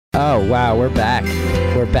Oh, wow, we're back.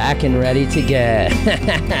 We're back and ready to get.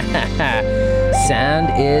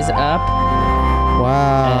 Sound is up.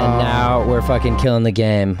 Wow. And now we're fucking killing the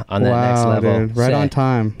game on that next level. Dude. Right on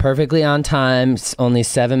time. Perfectly on time. Only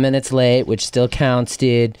 7 minutes late, which still counts,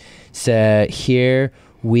 dude. So here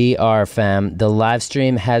we are, fam. The live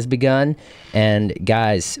stream has begun. And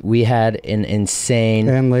guys, we had an insane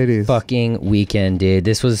and ladies fucking weekend, dude.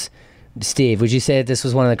 This was... Steve, would you say that this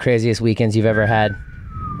was one of the craziest weekends you've ever had?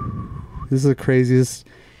 This is the craziest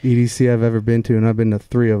EDC I've ever been to, and I've been to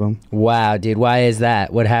 3 of them. Wow, dude. Why is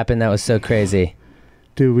that? What happened that was so crazy?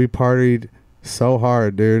 Dude, we partied so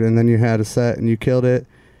hard, dude, and then you had a set and you killed it,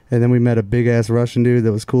 and then we met a big-ass Russian dude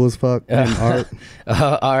that was cool as fuck named Art.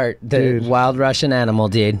 Art, the dude. Wild Russian animal,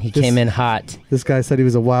 dude. He came in hot. This guy said he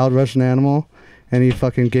was a wild Russian animal, and he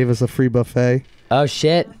fucking gave us a free buffet. Oh,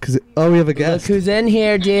 shit. We have a guest. Look who's in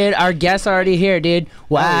here, dude. Our guest's already here, dude.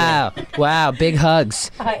 Wow. Oh, yeah. Wow. Big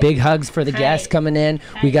hugs. Hi. Big hugs for the guests coming in.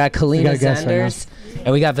 We got Kalina Sanders, right,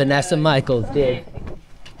 and we got Vanessa Michaels, dude.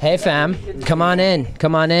 Hey, fam. Come on in.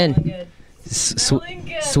 Come on in.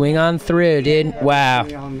 Swing on through, dude. Wow.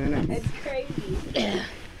 It's crazy.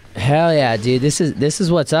 Hell yeah, dude. This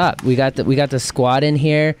is what's up. We got the squad in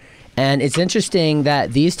here, and it's interesting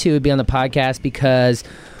that these two would be on the podcast because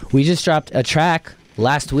we just dropped a track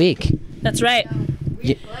last week. That's right.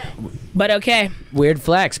 But okay. Weird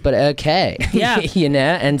flex, but okay. Yeah. You know?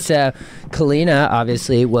 And so Kalina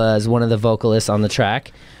obviously was one of the vocalists on the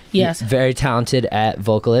track. Yes. Very talented at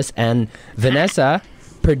vocalist. And Vanessa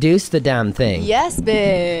produced the damn thing. Yes,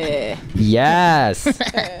 babe. Yes.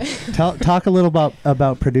 Talk a little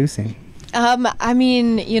about producing. I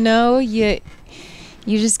mean, you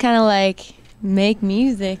just kind of like make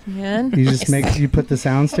music, man. You just you put the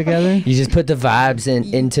sounds together? You just put the vibes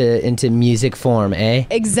into music form, eh?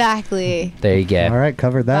 Exactly. There you go. All right,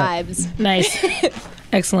 covered that. Vibes. Nice.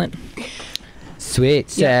 Excellent.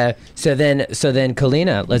 Sweet. So then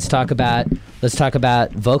Kalina, let's talk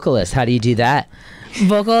about vocalists. How do you do that?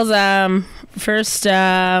 Vocals, first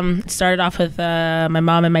started off with my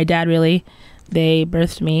mom and my dad, really. They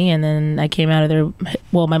birthed me, and then I came out of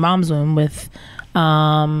my mom's womb with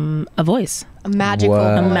a voice. A magical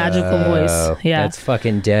voice. Yeah. That's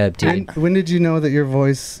fucking dope, dude. When did you know that your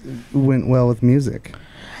voice went well with music?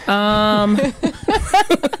 I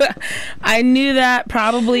knew that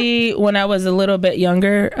probably when I was a little bit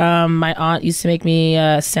younger. My aunt used to make me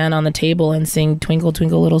stand on the table and sing Twinkle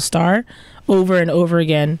Twinkle Little Star over and over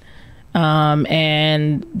again.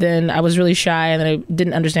 And then I was really shy, and then I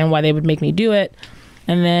didn't understand why they would make me do it.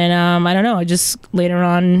 And then, I don't know, I just later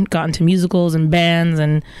on got into musicals and bands,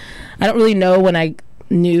 and I don't really know when I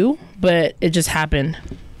knew, but it just happened.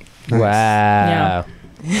 Nice. Wow. Yeah.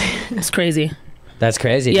 It's crazy. That's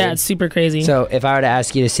crazy. Yeah, dude. it's super crazy. So if I were to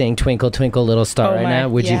ask you to sing Twinkle Twinkle Little Star right now,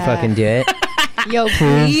 would you fucking do it? Yo,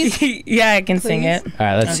 please. Yeah, I can sing it. All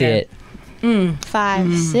right, let's see it.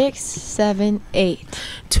 5, 6, 7, 8.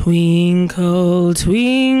 Twinkle,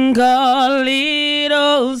 twinkle,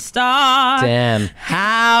 little star. Damn.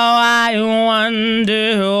 How I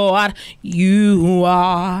wonder what you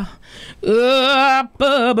are up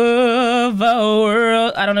above the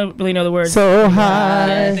world. I don't really know the words. So high.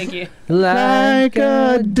 Yeah, thank you. Like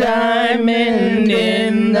a diamond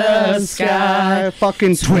in the sky.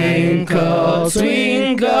 Fucking Twinkle,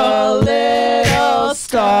 twinkle, little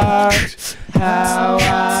star. How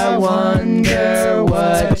I wonder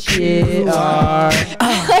what you are.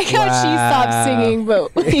 I like how she stopped singing,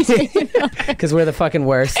 but Because we're the fucking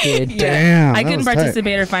worst, dude. Damn. I couldn't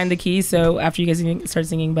participate or find the key, so after you guys start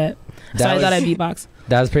singing, but so I thought I'd beatbox.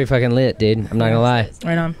 That was pretty fucking lit, dude. I'm not gonna lie.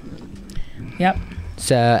 Right on. Yep.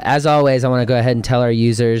 So, as always, I want to go ahead and tell our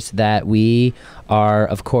users that we are,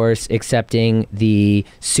 of course, accepting the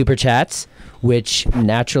super chats, which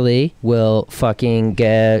naturally will fucking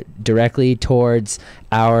go directly towards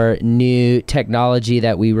our new technology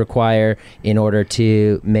that we require in order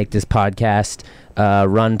to make this podcast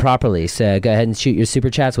run properly. So go ahead and shoot your super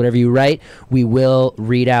chats. Whatever you write, we will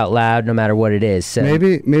read out loud no matter what it is. So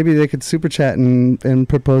maybe they could super chat and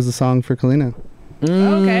propose a song for Kalina.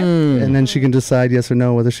 Okay. And then she can decide yes or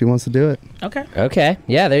no whether she wants to do it. Okay.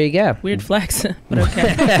 Yeah, there you go. Weird flex, but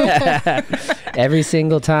okay. Every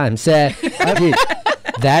single time. So, dude,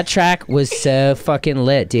 That track was so fucking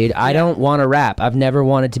lit, dude. I don't want to rap. I've never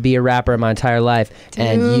wanted to be a rapper in my entire life,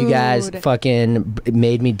 and you guys Dude. fucking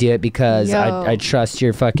made me do it because Yo. I trust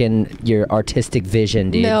your artistic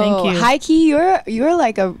vision, dude. No, Thank you. high key, you're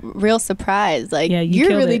like a real surprise. Like, Yeah, you you're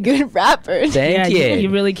killed really it. good rapper. Thank yeah, you. you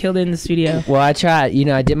really killed it in the studio. Well, I tried.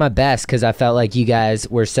 I did my best because I felt like you guys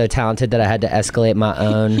were so talented that I had to escalate my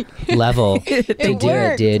own level to It do it,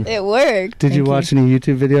 worked. dude. It worked. Did you Thank watch any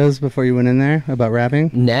YouTube videos before you went in there about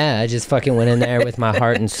rapping? Nah, I just fucking went in there with my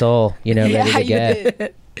heart and soul, ready Yeah, to you go.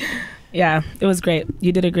 did. Yeah, it was great.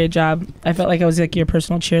 You did a great job. I felt like I was like your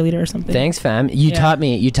personal cheerleader or something. Thanks, fam. You Yeah.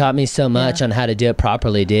 taught me so much Yeah. on how to do it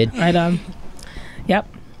properly, dude. Right on. Yep,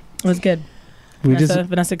 it was good. We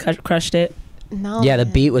Vanessa crushed it. No. Yeah, the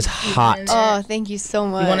man. beat was hot. Oh, thank you so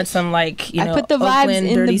much. We wanted some like I put the vibes Oakland, in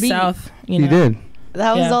the dirty beat. South. you know. did.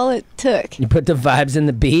 That was Yeah. all it took. You put the vibes in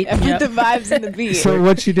the beat. I put Yep. the vibes in the beat. So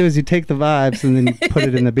what you do is you take the vibes and then you put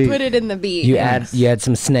it in the beat. Put it in the beat. You Yes. add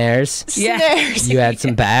some snares. Yeah. Snares. You add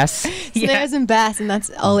some bass. Yeah. Snares and bass, and that's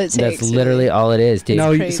all it takes. That's literally all it is, dude.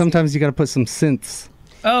 No, crazy. sometimes you got to put some synths.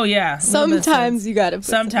 Oh yeah. A little bit of Sometimes sense. you gotta. Put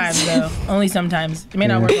Sometimes though. Only sometimes. It may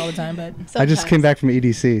not Yeah. work all the time, but I just came back from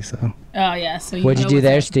EDC, so oh yeah. So What'd you know do what's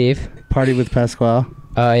there, up. Steve? party with Pasquale.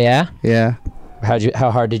 Oh yeah. Yeah,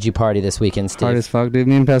 How hard did you party this weekend, Steve? hard as fuck, dude.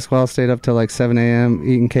 Me and Pasquale stayed up till like 7 a.m.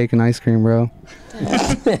 eating cake and ice cream, bro.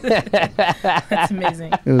 That's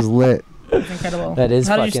amazing. It was lit. That's incredible. That is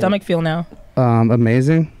How does fucking- your stomach feel now?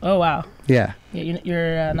 Amazing. Oh wow. Yeah. Yeah,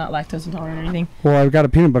 you're not lactose intolerant or anything. Well, I've got a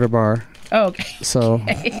peanut butter bar, Oh okay. so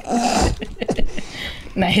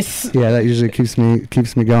Nice. yeah, that usually keeps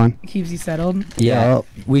me going. Keeps you settled. Yeah. Oh,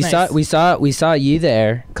 We Nice. saw you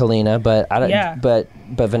there, Kalina, but I don't. Yeah. But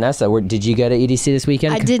Vanessa, did you go to EDC this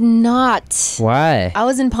weekend? I did not. Why? I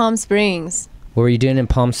was in Palm Springs. What were you doing in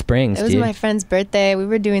Palm Springs, It was dude? my friend's birthday. We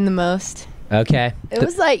were doing the most. Okay. It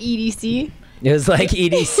was like EDC. It was like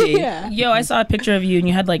EDC. Yeah. Yo, I saw a picture of you and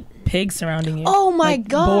you had like pigs surrounding you. Oh my Like,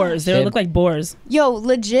 god. Boars. They Shit. look like boars. Yo,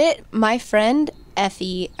 legit, my friend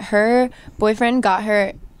Effie, her boyfriend got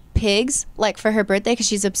her pigs like for her birthday because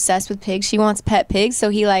she's obsessed with pigs. She wants pet pigs, so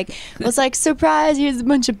he like was like, surprise, here's a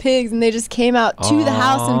bunch of pigs, and they just came out to the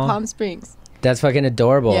house in Aw. Palm Springs. That's fucking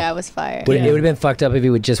adorable. Yeah, it was fire. Would, Yeah. It would have been fucked up if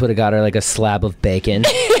he would have got her like a slab of bacon.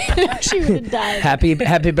 She would have died. happy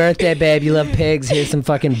birthday, babe. You love pigs. Here's some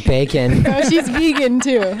fucking bacon. Oh, she's vegan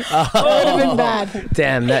too. That would have been bad.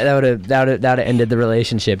 Damn, that would have ended the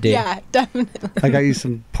relationship, dude. Yeah, definitely. I got you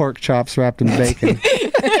some pork chops wrapped in bacon.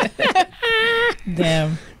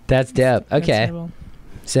 Damn. That's dope. That's Okay. terrible.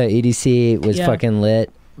 So EDC was Yeah. fucking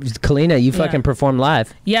lit. Kalina, you Yeah. fucking performed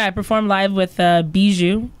live. Yeah, I performed live with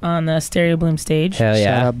Bijou on the Stereo Bloom stage. Hell Shout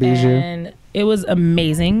yeah. out Bijou. And it was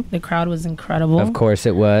amazing. The crowd was incredible. Of course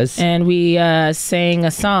it was. And we sang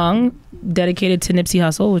a song dedicated to Nipsey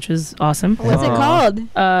Hussle, which was awesome. What's it Aw.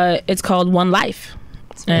 called? It's called One Life.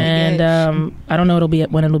 It's really And good. I don't know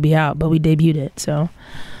when it'll be out, but we debuted it. So,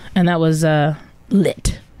 and that was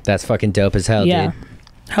lit. That's fucking dope as hell, Yeah. dude.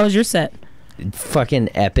 How was your set? Fucking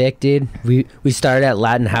epic, dude. We started at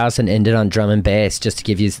Latin House and ended on drum and bass just to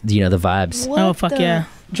give you the vibes. What Oh fuck the- yeah!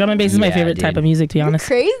 Drum and bass is my Yeah, favorite dude. type of music, to be You're honest.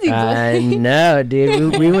 crazy, boy. I know,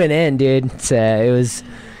 dude. We went in, dude. So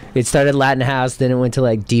it started Latin house, then it went to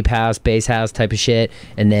like deep house, bass house type of shit,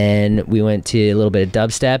 and then we went to a little bit of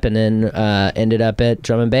dubstep, and then ended up at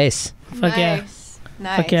drum and bass. Fuck yeah.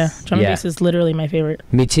 Nice. Fuck yeah! Drum and Yeah. bass is literally my favorite.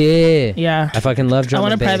 Me too. Yeah. I fucking love I drum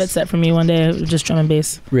want a and bass. private set from you one day, just drum and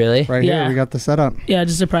bass. Really? Right Yeah. here, we got the setup. Yeah,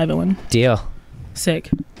 just a private one. Deal. Sick.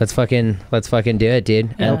 Let's fucking do it,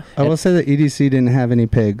 dude. Yeah. I will say that EDC didn't have any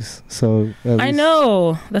pigs, so at I least-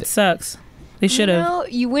 know that sucks. They should have. You know,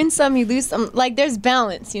 you win some, you lose some. Like, there's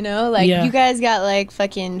balance, you know? Like, Yeah. you guys got, like,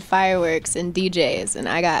 fucking fireworks and DJs, and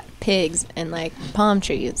I got pigs and, like, palm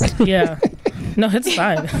trees. Yeah. No, it's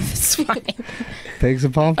fine. It's fine. pigs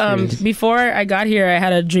and palm trees. Before I got here, I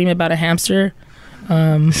had a dream about a hamster.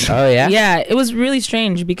 Oh yeah. Yeah, it was really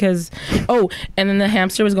strange because, and then the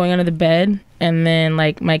hamster was going under the bed, and then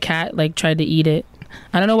like my cat like tried to eat it.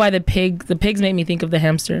 I don't know why the pigs made me think of the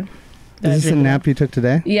hamster. that I Is this a dreamed nap you took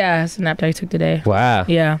today? about. Yeah, it's a nap that I took today. Wow.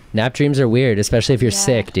 Yeah, Nap dreams are weird, especially if you're Yeah.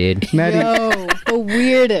 sick, dude. Maddie, Yo, the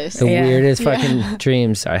weirdest. The Yeah. weirdest Yeah. fucking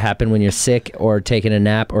dreams happen when you're sick or taking a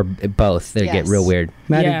nap or both. They get Yes. real weird.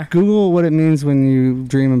 Maddie, Yeah. Google what it means when you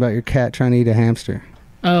dream about your cat trying to eat a hamster.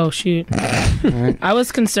 Oh shoot. All right. I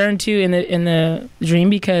was concerned too in the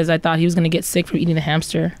dream because I thought he was gonna get sick from eating the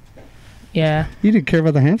hamster. Yeah. You didn't care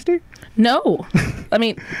about the hamster? No. I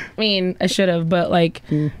mean, I should have, but like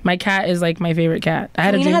Mm. my cat is like my favorite cat. I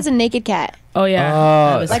had a Lena dream. has a naked cat. Oh yeah.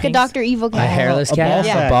 Oh, That was Like a Tank's. Dr. Evil A cat. hairless a cat? ball A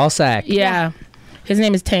sack. ball sack. Yeah. His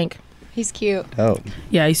name is Tank. He's cute. Oh,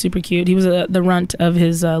 Yeah, he's super cute. He was the runt of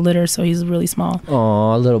his litter, so he's really small.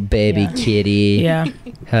 Oh, little baby Yeah. kitty. Yeah.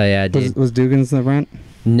 Hell yeah, dude. was Dugan's the front?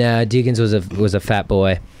 No, Dugans was a fat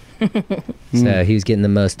boy. So he was getting the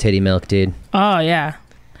most titty milk, dude. Oh yeah.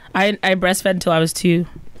 I breastfed until I was 2.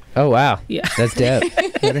 Oh wow. Yeah. That's dope.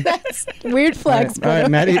 Weird flex, All right,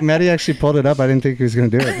 Maddie actually pulled it up. I didn't think he was gonna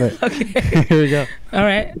do it, but here we go. All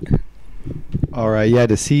right. All right, yeah,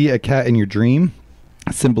 to see a cat in your dream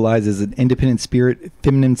symbolizes an independent spirit,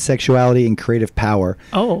 feminine sexuality, and creative power.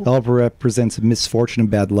 Oh. It all represents misfortune and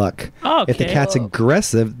bad luck. Oh, okay. If the cat's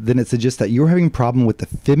aggressive, then it suggests that you're having a problem with the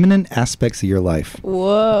feminine aspects of your life.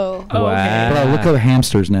 Whoa. Oh, okay. Wow. But I'll look at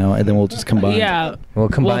hamsters now, and then we'll just combine. Yeah. We'll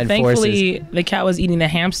combine well, forces. thankfully, the cat was eating the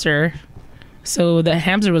hamster, so the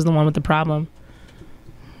hamster was the one with the problem.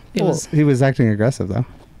 It was He was acting aggressive though.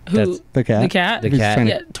 who? That's- The cat. The cat? The He's cat. trying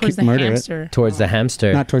to Yeah, towards the murder it. hamster. Towards the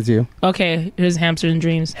hamster. Not towards you. Okay, here's hamsters and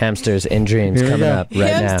dreams. Hamsters in dreams Here we coming go. up right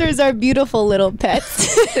Hamsters are beautiful little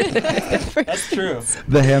pets.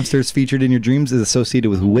 The hamsters featured in your dreams is associated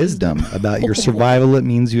with wisdom about your survival. It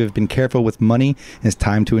means you have been careful with money and it's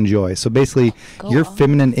time to enjoy. So basically, your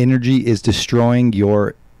feminine energy is destroying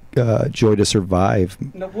your joy to survive,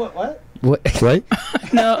 No, what? What? right?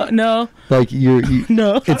 No. Like you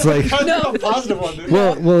No. it's like No, positive one, dude.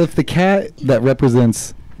 well, if the cat that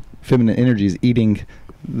represents feminine energy is eating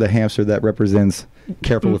the hamster that represents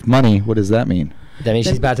careful with money, what does that mean? That means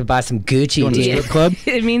she's about to buy some Gucci, Going to the dude. strip club?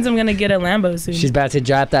 It means I'm gonna get a Lambo soon. She's about to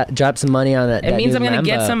drop some money on that. It means I'm new gonna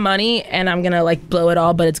get Lambo. some money and I'm gonna like blow it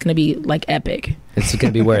all, but it's gonna be like epic. It's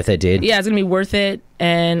gonna be worth it, dude. Yeah, it's gonna be worth it,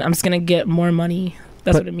 and I'm just gonna get more money.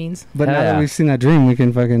 That's But- what it means. But now Hell that yeah. we've seen that dream, we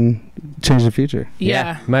can fucking change the future.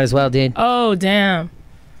 Yeah. Might as well, dude. Oh damn!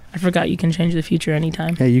 I forgot you can change the future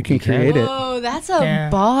anytime. Hey, you can You can? create it. Whoa, that's a Yeah.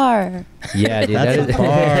 bar. Yeah, dude. That's that a is-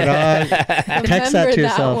 bar, dog. Text that Remember to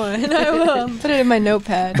yourself. one. I will. Put it in my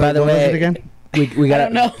notepad. By the What was way, it again? we got I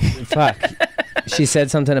don't know. Fuck. She said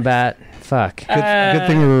something about fuck. Good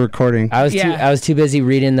thing we were recording. I was yeah. too busy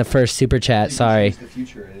reading the first super chat. Sorry.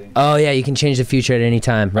 Oh yeah, you can change the future at any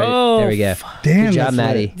time. Right Oh, there we go. Damn, Good job, that's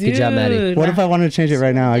Maddie. lit. Good job, Maddie. Dude, What if I wanted to change it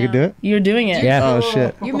right now? I could do it. You're doing it. Yeah. Oh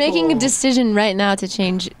shit, You're making a decision right now to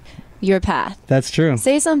change your path. that's true.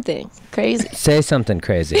 Say something crazy. Say something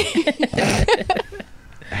crazy.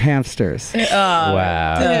 Hamsters. Wow.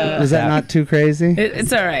 Yeah. Was that not too crazy?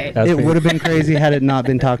 It's all right. That was It pretty- would have been crazy had it not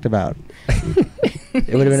been talked about.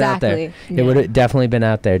 It would have been out there. Exactly. It would have definitely been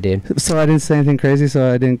out there, dude. So I didn't say anything crazy,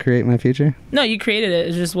 so I didn't create my future. No, you created it.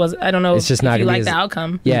 It just was. I don't know. It's just if not you gonna be like as- the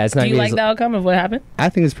outcome. Yeah, it's not Do you gonna be like as- the outcome of what happened? I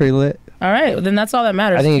think it's pretty lit. All right. Well, then that's all that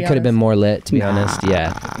matters. I think to it could have be been more lit, to be honest.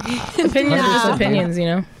 Yeah. honest. Opinions, just opinions. You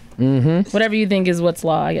know, Mm-hmm. whatever you think is what's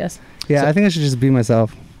law. I guess. Yeah, I think I should just be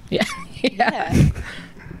myself. Yeah. Yeah.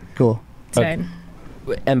 Cool. It's fine.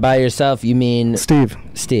 And by yourself, you mean Steve.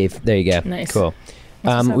 Steve. There you go. Nice. Cool.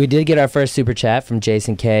 That's what's up. We did get our first super chat from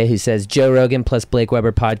Jason K, who says Joe Rogan plus Blake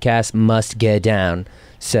Weber podcast must get down.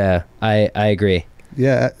 So I agree.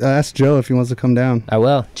 Yeah, ask Joe if he wants to come down. I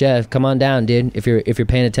will. Jeff, come on down, dude. If you're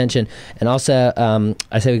paying attention. And also,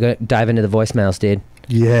 I say we go dive into the voicemails, dude.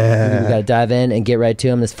 We Yeah. gotta dive in and get right to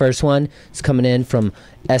them. This first one is coming in from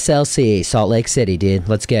SLC, Salt Lake City, dude.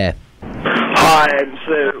 Let's go. Hi, and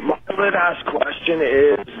so my last question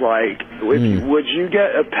is like, would you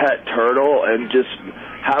get a pet turtle and just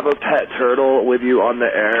have a pet turtle with you on the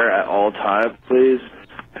air at all times, please?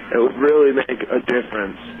 It would really make a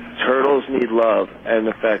difference. Turtles need love and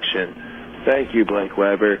affection. Thank you, Blake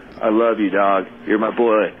Weber. I love you, dog. You're my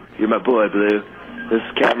boy. You're my boy, Blue. This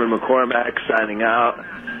is Cameron McCormack signing out.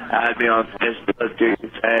 Add me on Facebook, do your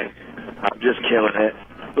thing. I'm just killing it.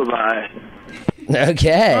 Bye-bye.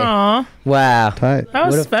 Okay. Aw, Wow. Tight. that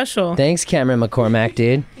was What a- special. Thanks, Cameron McCormack,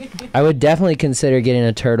 dude. I would definitely consider getting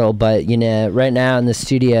a turtle, but right now in the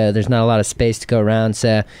studio, there's not a lot of space to go around,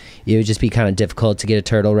 so it would just be kind of difficult to get a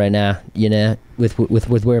turtle right now.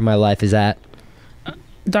 With where my life is at.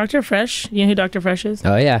 Dr. Fresh. You know who Dr. Fresh is?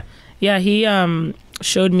 Oh yeah. Yeah, he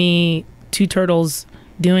showed me 2 turtles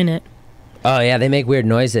doing it. Oh yeah. They make weird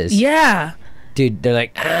noises. Yeah. Dude, they're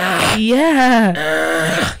like.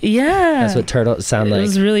 Yeah. Yeah. That's what turtles sound It like.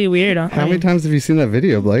 was really weird. How many times have you seen that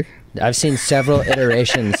video, Blake? I've seen several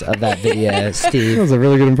iterations of that video, That Steve. was a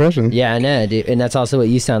really good impression. Yeah, I know, dude. And that's also what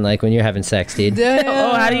you sound like when you're having sex, dude.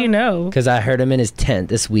 Oh, how do you know? Because I heard him in his tent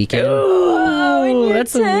this weekend. Oh, your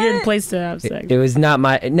that's a tent. weird place to have sex. It was not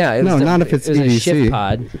my It was No, not if it's it was a EDC. shift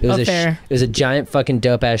pod. It was Oh, a fair. it was a giant fucking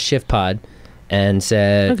dope ass shift pod, and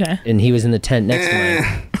so Okay. and he was in the tent next to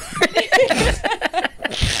mine.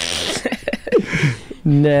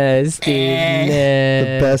 No, Steve. The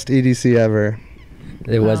No. best EDC ever.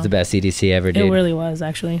 It was Wow. the best EDC ever, It dude. really was,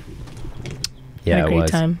 actually. Yeah, Had a it great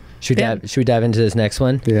was. time. Should we dive into this next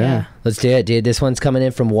one? Yeah. Let's do it, dude. This one's coming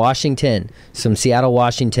in from Washington, from Seattle,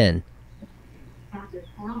 Washington.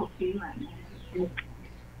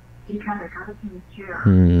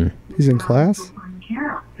 He's in class?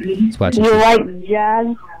 He's watching. You like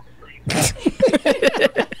jazz?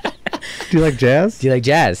 Do you like jazz? Do you like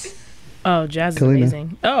jazz? Oh, jazz is Kalina.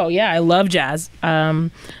 amazing. Oh yeah, I love jazz. I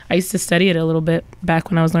used to study it a little bit back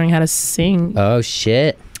when I was learning how to sing. Oh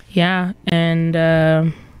shit, Yeah, and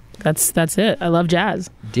that's it. I love jazz.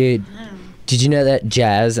 dude. Did you know that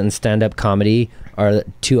jazz and stand-up comedy are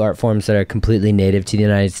two art forms that are completely native to the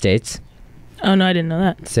United States? Oh no, I didn't know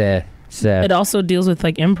that. So It also deals with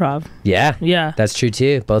like improv. yeah, Yeah, that's true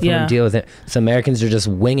too. Both of Yeah. them deal with it. So Americans are just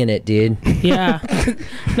winging it, dude. yeah.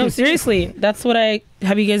 No, seriously, that's what I.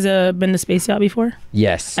 Have you guys been to Space Yacht before?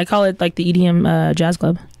 Yes. I call it like the EDM jazz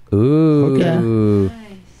club. Ooh. Yeah. I can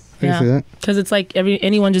see Yeah, that. because it's like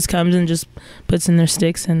anyone just comes and just puts in their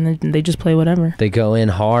sticks and they just play whatever. They go in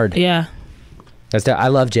hard. Yeah. I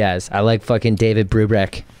love jazz. I like fucking David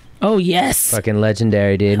Brubeck. Oh yes. Fucking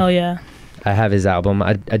legendary, dude. Hell yeah. I have his album.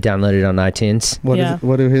 I downloaded it on iTunes. Yeah.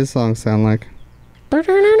 What do his songs sound like? Yeah, but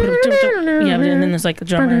and then there's like the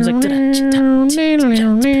drummer who's like.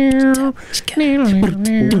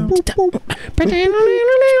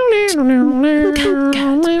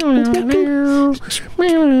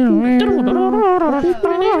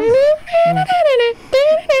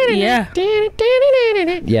 Yeah.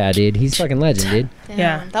 Yeah, dude. He's fucking legend, dude. Damn,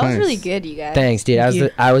 Yeah. that was really Nice. good, you guys. Thanks, dude. Thank you.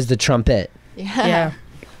 I was the trumpet. Yeah. Yeah.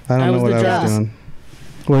 I don't I know was what the I drums. was doing.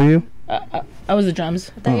 Were you? I was the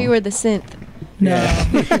drums. I thought you were the synth. No.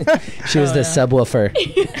 She was the subwoofer.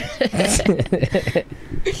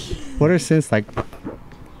 What are synths like?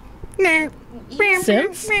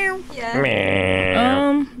 Sims?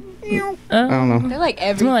 Yeah. I don't know. They're like More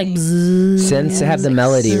everything. like bzzz. Synths have the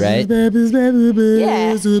melody, right?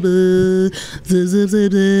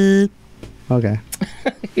 Okay.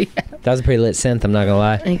 That was a pretty lit synth, I'm not gonna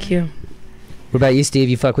lie. Thank you. What about you, Steve?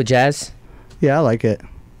 You fuck with jazz? Yeah, I like it.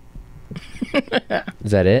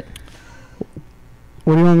 Is that it?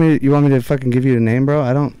 What do you want me? You want me to fucking give you a name, bro?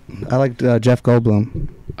 I don't. I like Jeff Goldblum.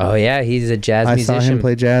 Oh yeah, he's a jazz I musician. saw him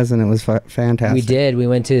play jazz and it was fantastic. We did. We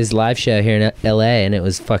went to his live show here in LA and it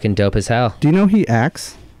was fucking dope as hell. Do you know he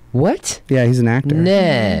acts? What? Yeah, he's an actor.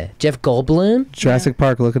 Nah. Jeff Goldblum? Jurassic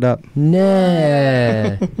Park, look it up. Nah.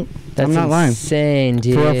 That's I'm not lying. insane,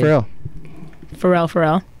 dude. For real.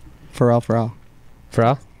 Pharrell.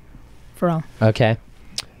 Okay.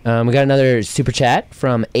 We got another super chat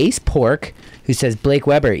from Ace Pork who says Blake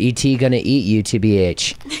Weber, E.T. gonna eat you,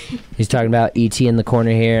 TBH. He's talking about E.T. in the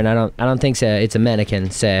corner here, and I don't think so. It's a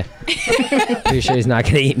mannequin, so pretty sure he's not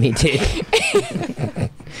gonna eat me, dude.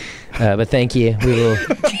 But thank you. We will.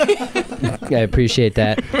 I appreciate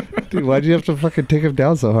that. Dude, why'd you have to fucking take him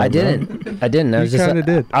down so hard? I didn't. I was You just. kinda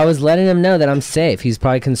did. I was letting him know that I'm safe. He's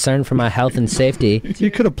probably concerned for my health and safety. You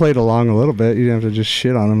could have played along a little bit. You didn't have to just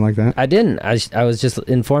shit on him like that. I didn't. I was just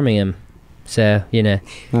informing him. So, you know.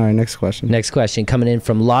 All right, next question. Next question coming in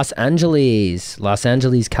from Los Angeles,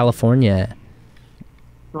 California.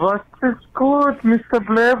 Was is gut, Mr.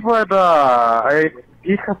 Blairweather?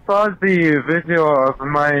 Ich saw the video of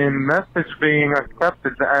my message being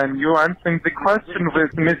accepted and you answering the question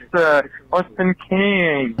with Mr. Austin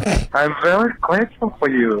King. I'm very grateful for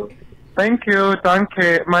you. Thank you,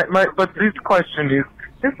 danke. But this question is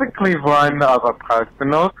typically one of a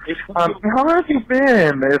personal. How have you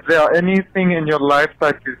been? Is there anything in your life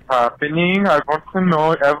that is happening? I want to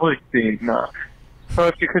know everything. So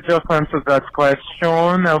if you could just answer that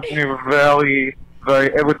question, that would be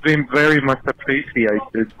it would be very much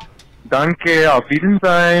appreciated. Danke, auf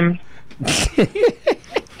Wiedersehen.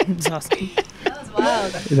 It's awesome. That was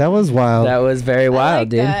wild. That was wild. That was very wild, I like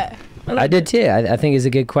dude. that. I did too. I think it's a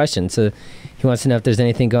good question. So he wants to know if there's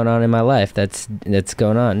anything going on in my life that's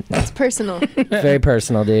going on. It's personal. Very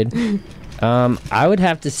personal, dude. I would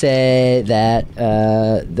have to say that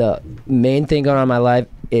the main thing going on in my life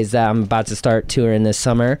is that I'm about to start touring this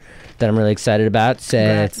summer that I'm really excited about. So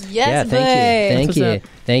Congrats. Yes, yeah, boy. thank That's you. what's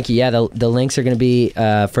Thank you. Yeah, the links are going to be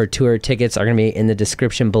for tour tickets are going to be in the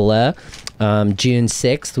description below. June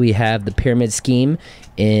 6th, we have the Pyramid Scheme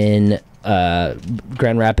in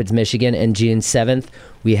Grand Rapids, Michigan, and June 7th,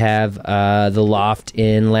 we have the Loft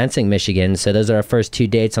in Lansing, Michigan. So those are our first 2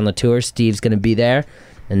 dates on the tour. Steve's going to be there.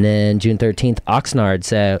 And then June 13th, Oxnard.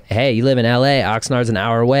 So, hey, you live in LA, Oxnard's an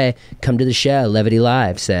hour away. Come to the show, Levity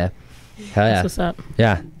Live. So, hell yeah. That's what's up.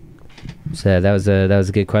 Yeah. So that was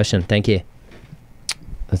a good question. Thank you.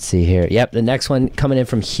 Let's see here. Yep, the next one coming in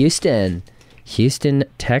from Houston,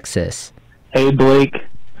 Texas. Hey Blake,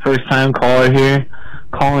 first time caller here.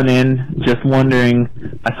 calling in, just wondering,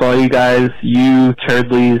 I saw you guys, you,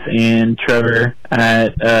 Churdleys, and Trevor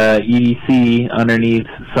at EDC underneath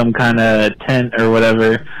some kind of tent or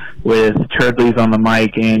whatever with Churdleys on the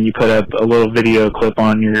mic, and you put up a little video clip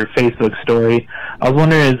on your Facebook story. I was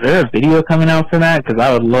wondering, is there a video coming out for that? Because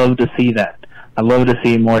I would love to see that. I'd love to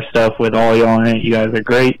see more stuff with all y'all in it. You guys are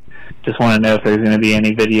great. Just want to know if there's going to be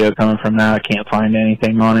any video coming from that. I can't find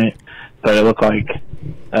anything on it, but it looked like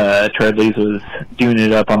Treadleys was doing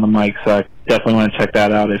it up on the mic, so I definitely want to check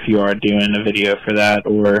that out if you are doing a video for that,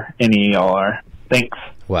 or any of y'all are. Thanks.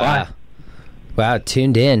 Wow. Bye. Wow,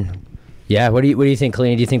 tuned in. Yeah, what do you think,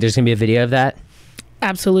 Kalina? Do you think there's gonna be a video of that?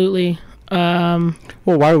 Absolutely. Well,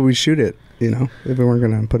 why would we shoot it? You know, if we weren't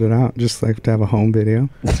gonna put it out, just like to have a home video.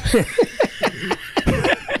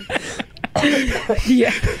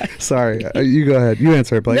 Yeah. Sorry, you go ahead. You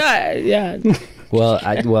answer it, Blake. Yeah. Well,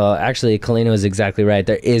 actually, Kalina was exactly right.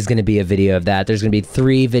 There is going to be a video of that. There's going to be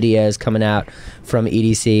 3 videos coming out from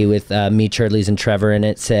EDC with me, Churdleys, and Trevor in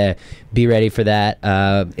it. So be ready for that.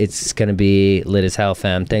 It's going to be lit as hell,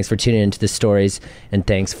 fam. Thanks for tuning into the stories, and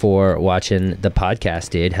thanks for watching the podcast,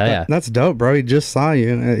 dude. Hell yeah. That's dope, bro. He just saw you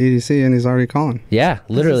at EDC, and he's already calling. Yeah,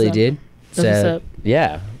 literally, what's up. dude. That's what's So up.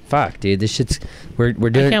 yeah, fuck, dude. This shit's we're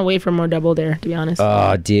doing. I can't wait for more Double Dare, to be honest.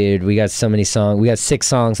 Oh, dude, we got so many songs. We got 6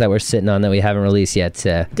 songs that we're sitting on that we haven't released yet.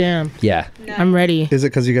 So Damn. yeah. I'm ready. Is it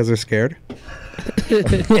because you guys are scared?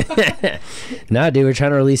 No, dude, we're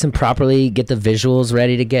trying to release them properly, get the visuals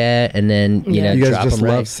ready to get, and then you know You guys drop just them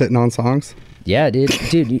love right. sitting on songs? Yeah,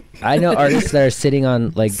 dude, I know artists that are sitting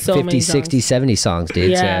on like So 50, many 60, songs. 70 songs,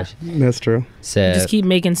 dude. Yeah. That's true. So Just keep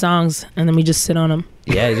making songs, and then we just sit on them.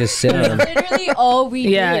 yeah, you just sit on them. Literally all we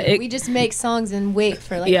Yeah, do. it- We just make songs and wait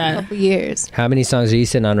for like Yeah. a couple years. How many songs are you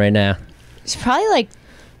sitting on right now? It's probably like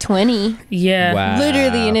 20. Yeah. Wow.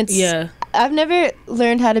 Literally, and it's Yeah. I've never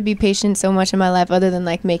learned how to be patient so much in my life other than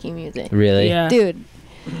like making music. Really? Yeah. Dude,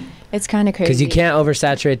 it's kind of crazy. Because you can't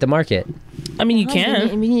oversaturate the market. I mean, you I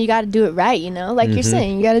can. mean, you got to do it right, you know? Like you're Mhm.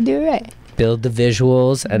 saying, you got to do it right. Build the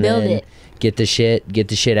visuals and Build then it. get the shit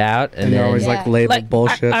out, and And they're then always like Yeah. label Like,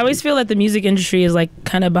 bullshit. I always feel that the music industry is like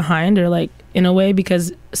kind of behind, or like in a way,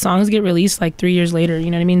 because songs get released like 3 years later.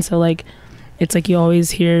 You know what I mean? So like, it's like you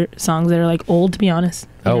always hear songs that are like old, to be honest.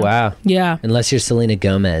 you oh know? wow. Yeah. Unless you're Selena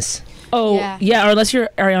Gomez. Oh Yeah. yeah. Or unless you're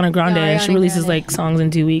Ariana Grande, Yeah, she Ariana releases Grande. like songs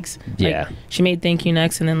in 2 weeks. Like, Yeah. she made "Thank You"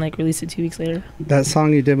 next, and then like released it 2 weeks later. That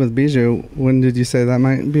song you did with Bijou, when did you say that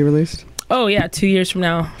might be released? Oh yeah, 2 years from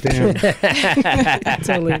now. Damn.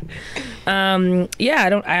 Totally.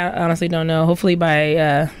 Yeah, I honestly don't know. Hopefully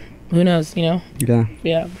by who knows, you know? Yeah.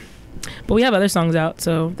 Yeah. But we have other songs out,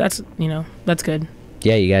 so that's, you know, that's good.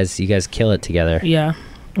 Yeah, you guys kill it together. Yeah.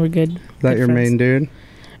 We're good. Is that Good your friends. main dude?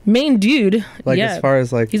 Main dude? Like yeah. as far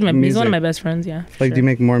as like he's one music, of my best friends, yeah. for Like, do you sure.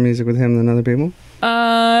 make more music with him than other people?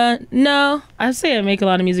 No. I'd say I make a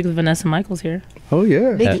lot of music with Vanessa Michaels here. Oh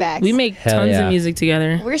yeah. Big facts. We make Hell tons yeah. of music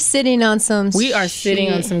together. We're sitting on some We are sitting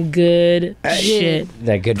on shit. some good shit.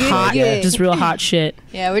 That good Hot, Yeah. just real hot shit.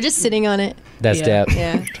 Yeah, we're just sitting on it. That's Yeah. dope.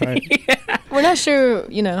 Yeah. Tight. We're not sure,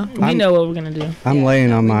 you know. We know what we're gonna do. I'm Yeah.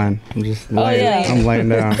 laying on mine. I'm just laying. yeah. I'm laying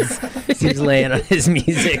down. He's laying on his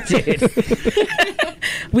music, dude.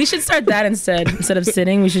 We should start that instead. Instead of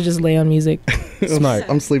sitting, we should just lay on music. Smart.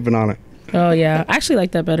 I'm sleeping on it. Oh yeah, I actually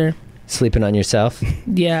like that better. Sleeping on yourself.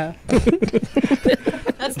 Yeah.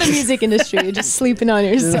 That's the music industry. You're just sleeping on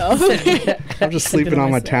yourself. I'm just sleeping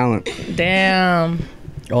on my talent. Damn.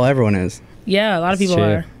 Well, everyone is. Yeah, a lot of It's people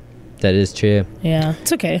true. are. That is true. Yeah,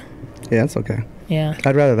 it's okay. Yeah, it's okay. Yeah.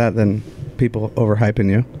 I'd rather that than people overhyping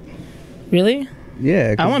you. Really?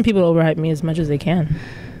 Yeah. I 'cause- want people to overhype me as much as they can.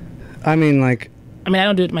 I mean, like, I mean, I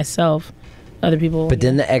don't do it myself. Other people. But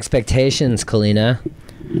then the expectations, Kalina.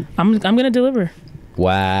 I'm gonna deliver.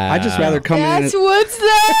 Wow. I'd just rather come in. That's And, what's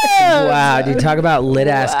that? Wow, dude, talk about lit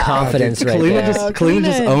ass confidence dude, right Kalina there. just- Kalina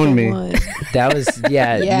just owned me. That was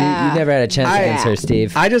yeah. Yeah. You never had a chance to I- answer,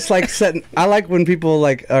 Steve. I just like setting. I like when people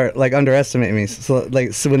like are like underestimate me. So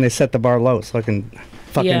when they set the bar low, so I can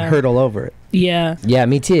fucking Yeah. hurdle over it. Yeah. Yeah,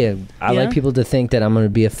 me too. I Yeah? like people to think that I'm gonna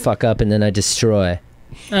be a fuck up and then I destroy.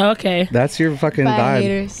 Oh, okay. That's your fucking Bye, vibe.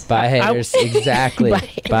 haters. Bye haters, exactly.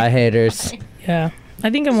 Bye haters. Yeah. I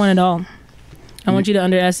think I want it all. I want you to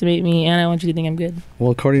underestimate me, and I want you to think I'm good. Well,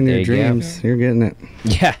 according to There your you go. dreams, you're getting it.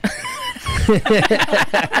 Yeah.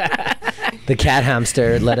 The cat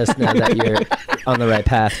hamster let us know that you're on the right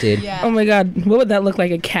path, dude. Yeah. Oh my god, what would that look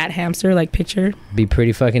like? A cat hamster, like picture? Be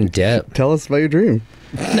pretty fucking dope. Tell us about your dream.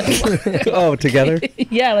 Oh, together?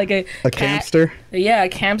 Yeah, like a A cat. campster? Yeah, a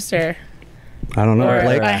camster. I don't know. Or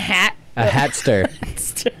Blake? a hat. A hatster.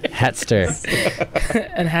 Hatster.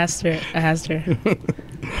 A haster.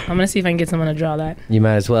 I'm gonna see if I can get someone to draw that. You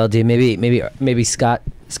might as well, dude. Maybe Scott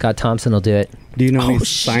Thompson will do it. Do you know any Oh,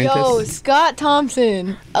 scientists? Yo, Scott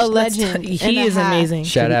Thompson, a legend. He and a is half. amazing.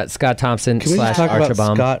 Shout out Scott Thompson Can we just / talk Archer about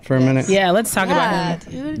Bomb. Scott for a minute? Yeah, let's talk Yeah, about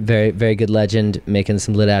him. dude. Very, very good legend, making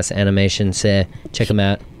some lit ass animations. Check him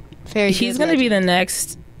out. Very He's good gonna be the legend.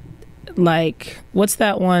 next, like, what's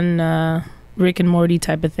that one Rick and Morty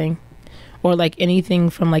type of thing, or like anything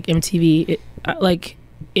from like MTV, like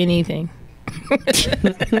anything.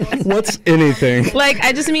 What's anything? Like,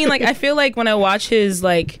 I just mean, like, I feel like when I watch his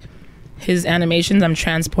animations, I'm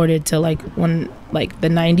transported to like when like the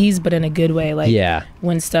 90s, but in a good way. Like, Yeah,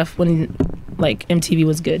 when like MTV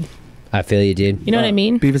was good. I feel you, dude. You know what I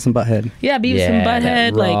mean? Beavis and Butthead. Yeah, Beavis Yeah, and that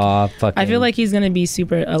Butthead. Like, raw fucking- I feel like he's gonna be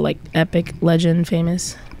super like epic legend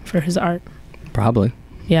famous for his art. Probably.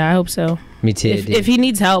 Yeah, I hope so. Me too, dude. If he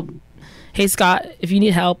needs help, hey Scott, if you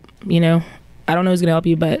need help, I don't know who's gonna help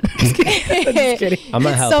you, but just kidding. I'm gonna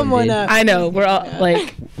Hit help him, someone dude. up. I know we're all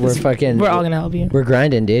like We're all gonna help you. We're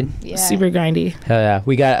grinding, dude. Yeah. Super grindy. Hell yeah.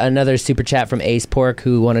 We got another super chat from Ace Pork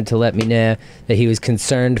who wanted to let me know that he was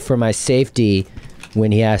concerned for my safety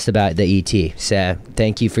when he asked about the ET. So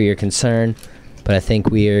thank you for your concern, but I think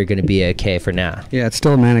we are going to be okay for now. Yeah, it's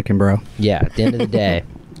still a mannequin, bro. Yeah, at the end of the day,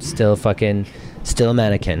 still a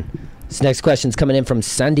mannequin. This next question's coming in from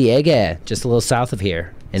San Diego, just a little south of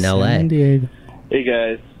here in LA. San Diego. Hey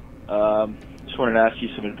guys, just wanted to ask you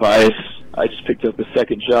some advice. I just picked up a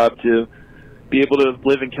second job to be able to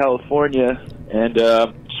live in California, and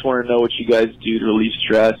just wanted to know what you guys do to relieve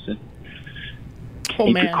stress and Oh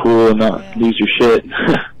keep man. it cool and not lose your shit.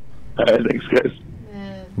 All right, thanks guys.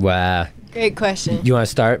 Wow. Great question. You want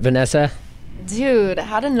to start, Vanessa? Dude,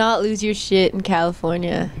 how to not lose your shit in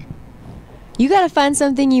California? You gotta find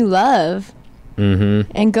something you love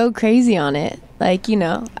Mm-hmm. and go crazy on it. Like,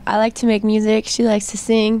 I like to make music. She likes to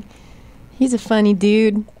sing. He's a funny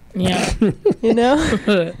dude, Yeah. you know?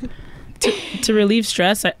 to relieve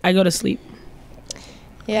stress, I go to sleep.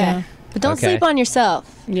 Yeah. But don't Okay. sleep on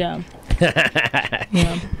yourself. Yeah.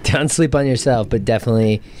 Yeah. Don't sleep on yourself, but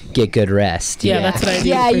definitely get good rest. Yeah, that's what I do.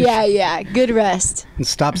 Yeah. Good rest. And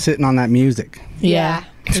stop sitting on that music. Yeah.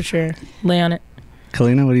 For sure. Lay on it.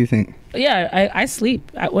 Kalina, what do you think? Yeah, I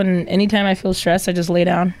sleep. Anytime I feel stressed, I just lay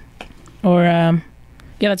down. Or yeah,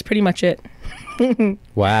 that's pretty much it.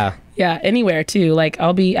 Wow. Yeah, anywhere too. Like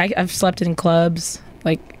I've slept in clubs.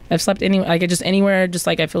 Like I've slept just anywhere. Just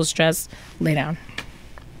like I feel stressed, lay down.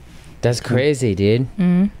 That's crazy, dude.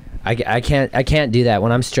 Mm-hmm. I can't do that.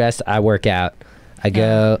 When I'm stressed, I work out. I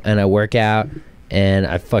go and I work out and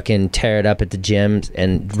I fucking tear it up at the gym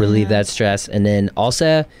and relieve that stress. And then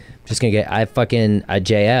also, I'm just gonna I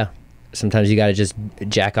JO. Sometimes you gotta just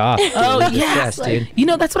jack off. to Oh relieve the yeah, stress,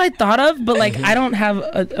 dude. that's what I thought of. But like I don't have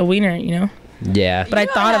a wiener, Yeah. But I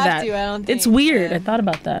don't thought of have that. to, I don't It's think, weird. yeah. I thought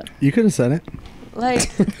about that. You could have said it.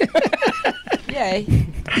 Like, yeah.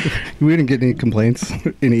 We didn't get any complaints,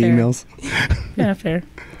 any Fair. emails. Yeah, fair.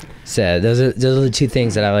 So those are the two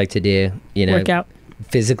things that I like to do. Work out.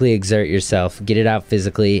 Physically exert yourself, get it out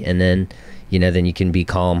physically, and then then you can be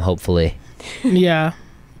calm. Hopefully. Yeah.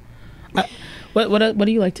 What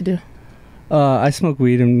do you like to do? I smoke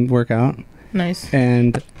weed and work out. Nice.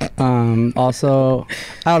 And also,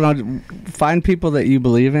 I don't know, find people that you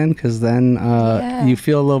believe in, because then Yeah. you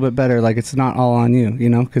feel a little bit better. Like, it's not all on you,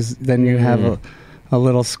 because then you have a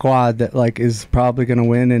little squad that like is probably going to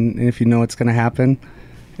win, and if you know it's going to happen.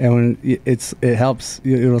 And when it helps,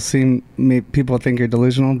 it'll seem, people think you're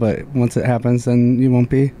delusional, but once it happens, then you won't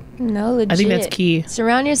be. No, legit. I think that's key.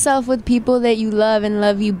 Surround yourself with people that you love and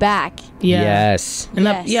love you back. Yeah. Yes. And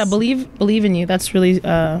Yes. believe in you. That's really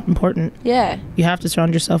important. Yeah. You have to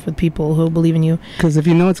surround yourself with people who believe in you. Because if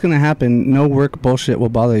you know it's going to happen, no work bullshit will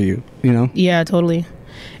bother you, Yeah, totally.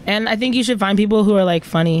 And I think you should find people who are like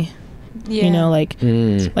funny. Yeah.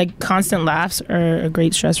 Like constant laughs are a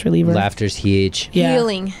great stress reliever. Laughter's huge. Yeah.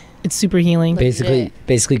 Healing. It's super healing.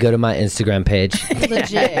 Basically, go to my Instagram page.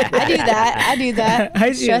 Legit. I do that. I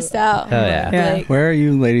do. Stressed out. Hell yeah. Yeah. Like, Where are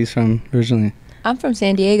you ladies from originally? I'm from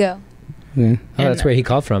San Diego. Yeah. Oh, that's where he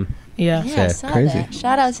called from. Yeah. Yeah, I So, saw crazy. that.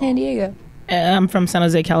 Shout out San Diego. I'm from San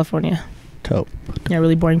Jose, California. Dope. Yeah,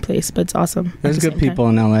 really boring place, but it's awesome. at There's the good same time. people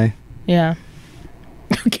in LA. Yeah.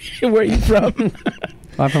 Okay, where are you from?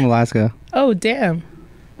 I'm from Alaska. Oh, damn.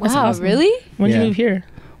 That's Wow, awesome. really? When'd Yeah. you move here?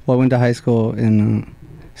 Well, I went to high school in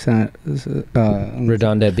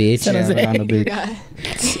Redondo Beach. San Jose. Redondo Beach. God.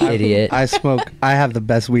 Idiot. I smoke. I have the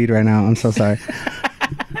best weed right now. I'm so sorry.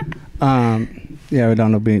 Yeah,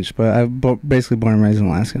 Redondo Beach, but I'm basically born and raised in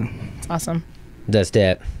Alaska. It's awesome. That's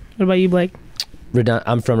that. What about you, Blake?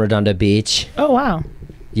 I'm from Redondo Beach. Oh, wow.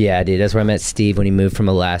 Yeah, dude, that's where I met Steve when he moved from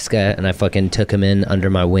Alaska, and I fucking took him in under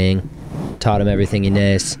my wing, taught him everything he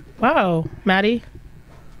knows. Wow, Maddie.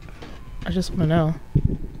 I just want to know.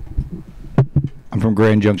 I'm from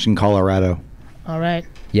Grand Junction, Colorado. All right.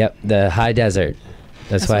 Yep, the high desert.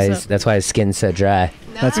 That's why his skin's so dry.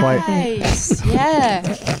 That's why. Nice. Yeah.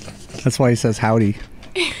 That's why he says howdy.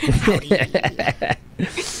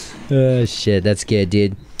 Oh shit, that's good,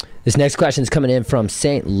 dude. This next question's coming in from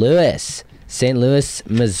St. Louis,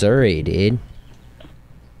 Missouri, dude.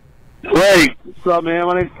 Hey, what's up, man?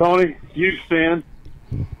 My name's Tony. Huge fan.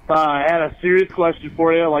 I had a serious question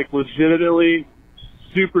for you, like legitimately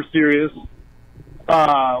super serious.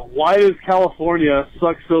 Why does California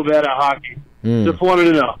suck so bad at hockey? Just wanted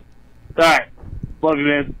to know. All right. Love you,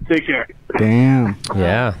 man. Take care. Damn.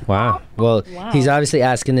 Yeah, wow. Well, he's obviously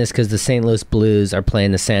asking this because the St. Louis Blues are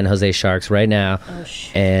playing the San Jose Sharks right now,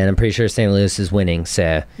 and I'm pretty sure St. Louis is winning,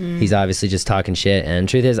 so he's obviously just talking shit. And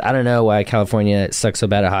truth is, I don't know why California sucks so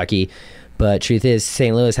bad at hockey, but truth is,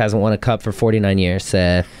 St. Louis hasn't won a cup for 49 years,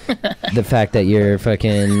 so the fact that you're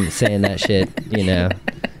fucking saying that shit, you know.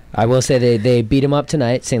 I will say they beat him up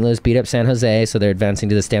tonight. St. Louis beat up San Jose, so they're advancing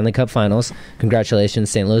to the Stanley Cup Finals.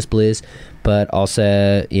 Congratulations, St. Louis Blues. But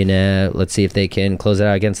also, you know, let's see if they can close it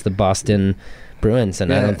out against the Boston Bruins,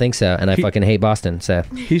 and I don't think so. And I fucking hate Boston, so.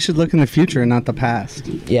 He should look in the future and not the past.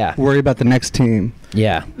 Yeah. Worry about the next team.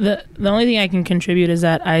 Yeah. The only thing I can contribute is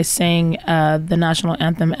that I sang the national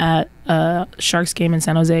anthem at Sharks game in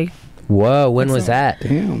San Jose. Whoa, when was that?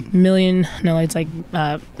 Damn. It's like,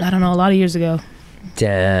 I don't know, a lot of years ago.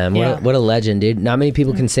 Damn, Yeah. what a legend, dude. Not many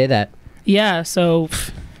people can say that. Yeah, so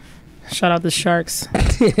shout out the Sharks.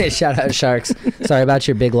 Shout out Sharks. Sorry about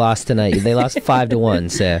your big loss tonight. They lost 5-1,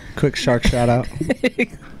 so. Quick shark shout out.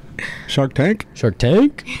 Shark Tank? Shark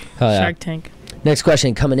Tank? Hell yeah. Shark Tank. Next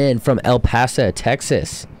question coming in from El Paso,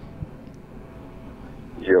 Texas.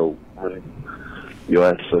 Yo, your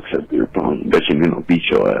ass sucks at beer pong. Bet you gonna beat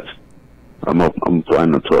your ass. I'm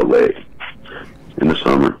flying up to LA in the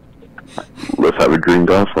summer. Let's have a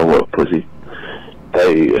drink off or what, pussy?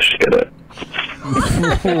 Hey, shut up.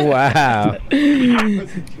 Wow.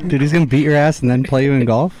 Dude, he's going to beat your ass and then play you in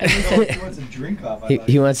golf? He wants a drink off.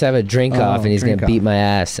 He wants to have a drink off, and he's going to beat my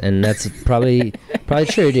ass. And that's probably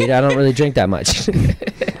true, dude. I don't really drink that much.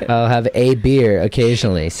 I'll have a beer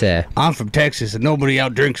occasionally, so. I'm from Texas, and nobody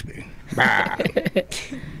outdrinks me.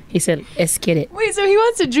 He said, let's get it. Wait, so he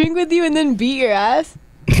wants to drink with you and then beat your ass?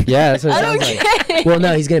 Yeah, that's what it I sounds don't like. get it. Well,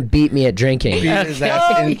 no, he's going to beat me at drinking. Okay, That's what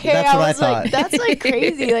I thought. like, that's like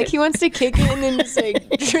crazy. Like he wants to kick it and then just like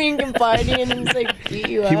drink and party and then just like beat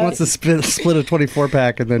you He up. wants to split a 24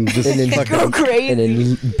 pack and then just fucking go crazy. And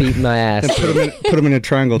then beat my ass. and put him in a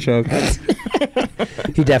triangle choke.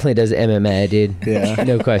 He definitely does MMA, dude. Yeah.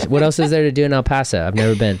 No question. What else is there to do in El Paso? I've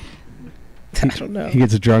never been. I don't know. He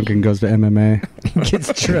gets drunk and goes to MMA. He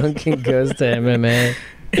gets drunk and goes to MMA.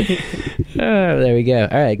 Oh, there we go.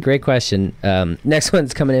 All right, great question. Next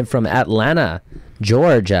one's coming in from Atlanta,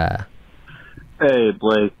 Georgia. Hey,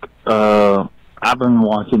 Blake. I've been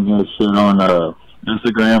watching your shit on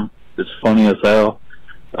Instagram. It's funny as hell.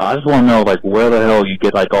 I just want to know, like, where the hell you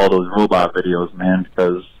get, like, all those robot videos, man,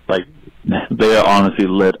 because, like, they are honestly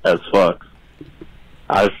lit as fuck.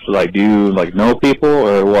 I just, like, do you, like, know people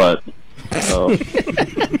or what?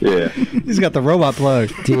 Yeah. He's got the robot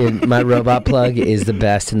plug. Dude, my robot plug is the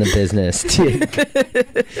best in the business, dude.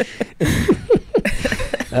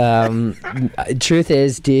 Truth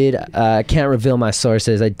is, dude, I can't reveal my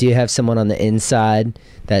sources. I do have someone on the inside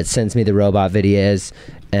that sends me the robot videos.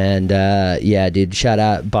 And, yeah, dude, shout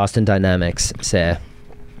out Boston Dynamics. So,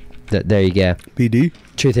 there you go. BD?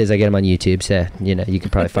 Truth is, I get them on YouTube, so, you know, you can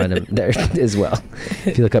probably find them there as well.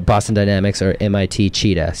 If you look up Boston Dynamics or MIT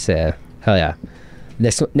Cheetah, so, hell yeah.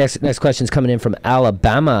 Next question's coming in from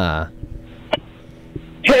Alabama.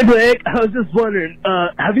 Hey, Blake. I was just wondering,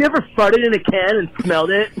 have you ever farted in a can and smelled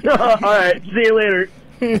it? All right. See you later.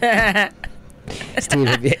 Steve,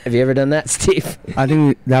 have you ever done that, Steve? I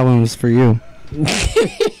think that one was for you.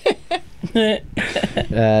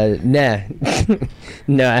 Nah.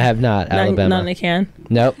 No, I have not. Alabama. Not in a can.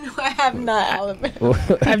 Nope. No, I have not, Alabama.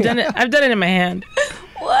 I've done it in my hand.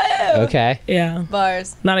 Whoa. Okay. Yeah.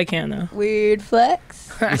 Bars. Not a can though. Weird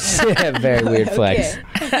flex. Very weird flex.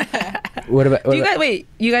 What about? Do you guys wait?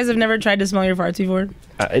 You guys have never tried to smell your farts before?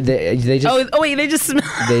 They just. Oh wait, they just smell.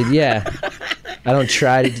 Yeah. I don't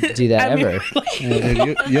try to do that ever.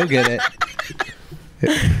 You'll get it.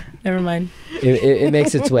 Never mind. It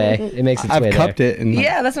makes its way. It makes its way I've cupped there. it. And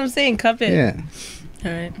Yeah, that's what I'm saying. Cup it. Yeah.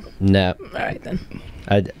 All right. No. All right then.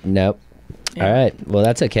 Nope. Yeah. All right. Well,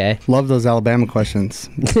 that's okay. Love those Alabama questions.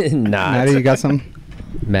 Nah. Maddie, you got some?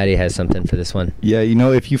 Maddie has something for this one. Yeah, you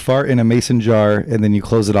know, if you fart in a mason jar and then you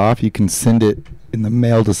close it off, you can send it in the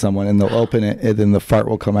mail to someone and they'll open it and then the fart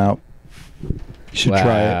will come out. You should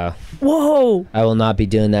try it. Whoa. I will not be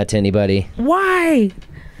doing that to anybody. Why?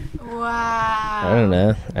 Wow. I don't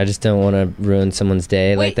know. I just don't want to ruin someone's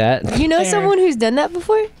day like that. You know someone who's done that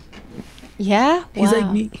before? Yeah? He's Wow.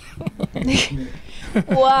 like me.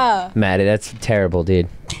 Wow. Maddie, that's terrible, dude.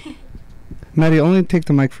 Maddie, only take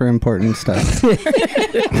the mic for important stuff.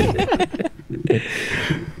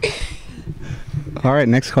 All right,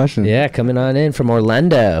 next question. Yeah, coming on in from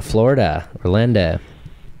Orlando, Florida. Orlando.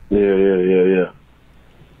 Yeah.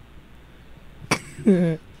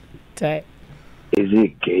 Tight. Is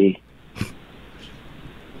it gay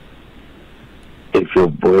if your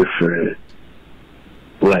boyfriend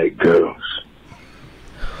like girls?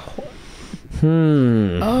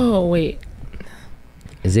 Oh, wait.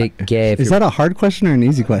 Is it gay? Is that a hard question or an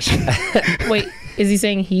easy question? Wait, is he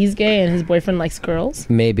saying he's gay and his boyfriend likes girls?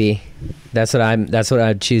 Maybe. That's what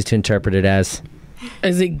I'd choose to interpret it as.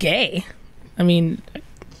 Is it gay? I mean,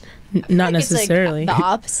 not necessarily. It's like the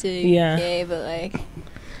opposite. Yeah. Gay, but like.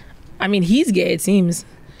 I mean, he's gay, it seems.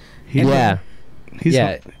 Yeah.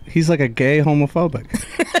 He's like a gay homophobic.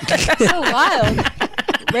 So wild.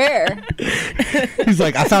 Rare. He's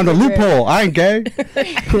like, I found a loophole. I ain't gay.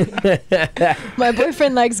 My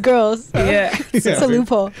boyfriend likes girls. So Yeah. it's a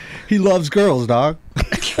loophole. He loves girls, dog.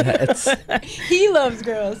 He loves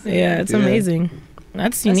girls. Yeah, it's amazing.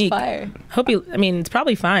 That's unique. Fire. I mean, it's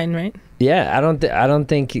probably fine, right? Yeah, I don't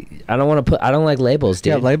like labels,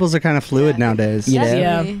 dude. Yeah, labels are kind of fluid nowadays. You know?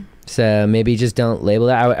 Yeah. So maybe just don't label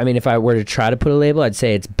that. I mean, if I were to try to put a label, I'd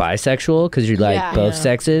say it's bisexual because you like both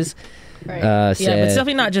sexes. Right. Yeah, but it's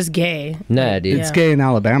definitely not just gay. No, dude. It's gay in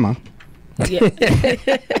Alabama. Yeah.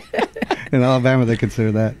 In Alabama, they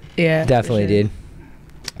consider that. Yeah. Definitely, dude.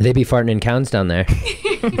 They be farting in counts down there.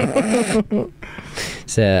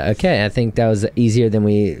 So, okay, I think that was easier than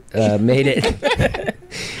we made it.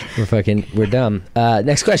 We're dumb.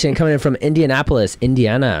 Next question coming in from Indianapolis,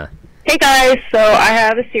 Indiana. Hey guys, so I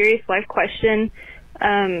have a serious life question.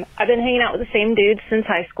 I've been hanging out with the same dude since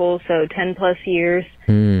high school, so 10 plus years.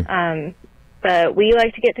 But we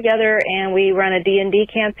like to get together and we run a D&D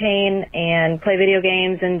campaign and play video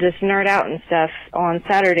games and just nerd out and stuff on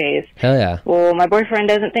Saturdays. Hell yeah. Well, my boyfriend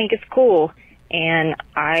doesn't think it's cool, and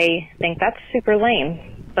I think that's super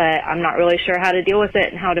lame. But I'm not really sure how to deal with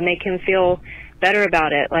it and how to make him feel better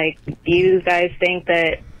about it. Like, do you guys think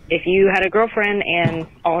that if you had a girlfriend and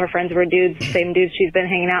all her friends were dudes, the same dudes she's been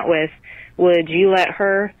hanging out with, would you let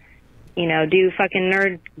her, do fucking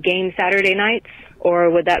nerd game Saturday nights?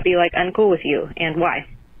 Or would that be, like, uncool with you? And why?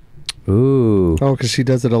 Ooh. Oh, because she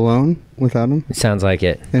does it alone without him? Sounds like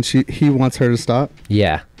it. And he wants her to stop?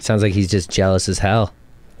 Yeah. Sounds like he's just jealous as hell.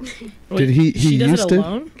 Did he she does used it to?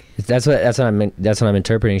 alone? That's what I'm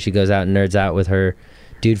interpreting. She goes out and nerds out with her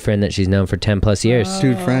dude friend that she's known for 10 plus years.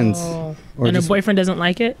 Dude friends. Or And her just- boyfriend doesn't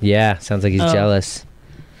like it? Yeah, sounds like he's jealous.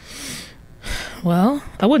 Well,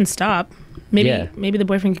 I wouldn't stop. Maybe Yeah. maybe the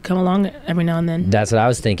boyfriend could come along every now and then. That's what I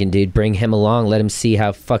was thinking, dude. Bring him along. Let him see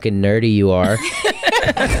how fucking nerdy you are.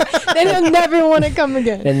 Then he'll never want to come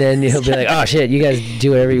again. And then he'll be like, oh shit, you guys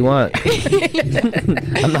do whatever you want.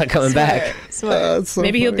 I'm not coming back. Smart. So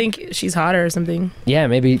Maybe he'll funny. think she's hotter or something. Yeah,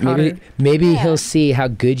 maybe he'll see how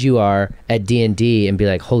good you are at D&D and be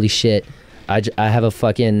like, holy shit, I have a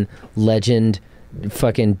fucking legend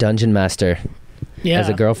fucking dungeon master Yeah. as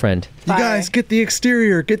a girlfriend. You guys, get the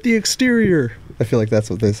exterior. Get the exterior. I feel like that's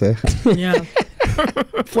what they say. Yeah.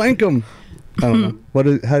 Flank them. I don't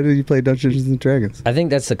know. How do you play Dungeons and Dragons? I think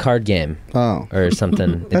that's the card game Oh. or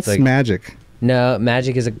something. That's like, Magic. No,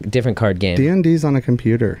 Magic is a different card game. D&D's on a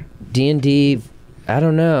computer. D&D, I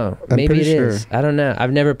don't know. I'm Maybe pretty it is. sure. I don't know.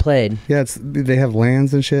 I've never played. Yeah, they have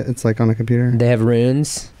lands and shit. It's like on a computer. They have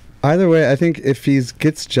runes. Either way, I think if he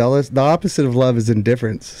gets jealous, the opposite of love is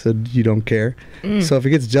indifference. So you don't care. So if he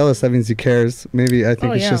gets jealous, that means he cares. Maybe I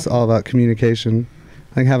think it's just all about communication.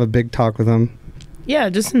 I think have a big talk with him. Yeah,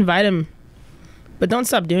 just invite him. But don't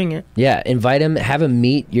stop doing it. Yeah, invite him, have him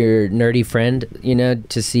meet your nerdy friend,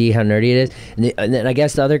 to see how nerdy it is. And then I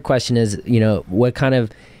guess the other question is, what kind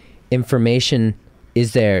of information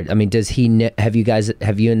is there? I mean, does he have you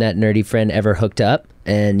and that nerdy friend ever hooked up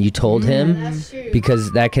and you told him? That's true.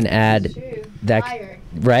 Because that can add that Fire.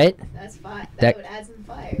 right? That's fire. That- That would add some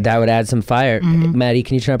fire. That would add some fire. Maddie,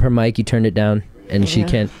 can you turn up her mic? You turned it down and she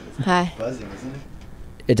can't. Hi.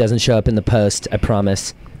 It doesn't show up in the post, I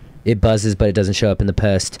promise. It buzzes, but it doesn't show up in the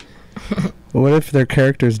post. What if their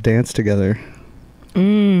characters dance together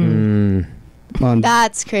on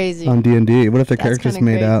That's crazy. D&D? What if their That's characters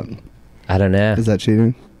kinda made great. out? I don't know. Is that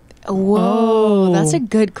cheating? Whoa, that's a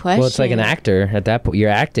good question. Well, it's like an actor at that point. You're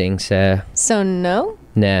acting, so So no?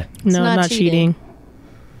 nah. No, not not cheating.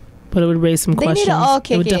 But it would raise some They questions. need to all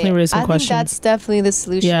kick it would definitely raise some I questions. think that's definitely the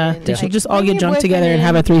solution. Yeah, they should Like, just all bring get your drunk boyfriend together and in.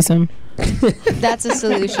 have a threesome. That's a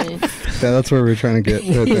solution. Yeah, that's where we're trying to get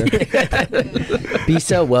right there. Be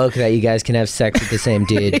so woke that you guys can have sex with the same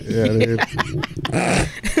dude. Yeah, dude.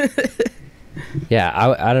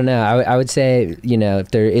 Yeah, I don't know. I would say,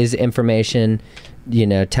 if there is information,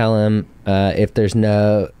 tell him. If there's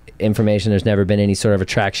no information, there's never been any sort of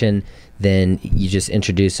attraction, then you just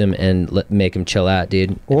introduce him and make him chill out,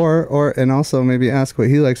 dude. And also maybe ask what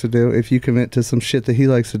he likes to do. If you commit to some shit that he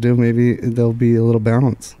likes to do, maybe there'll be a little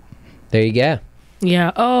balance. There you go.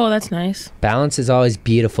 Yeah. Oh, that's nice. Balance is always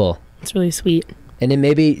beautiful. It's really sweet. And then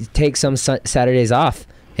maybe take some Saturdays off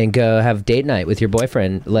and go have date night with your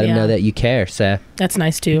boyfriend. Let him know that you care. So that's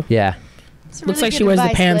nice too. Yeah. Looks like she wears the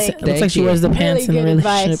pants. It looks like she wears the pants in the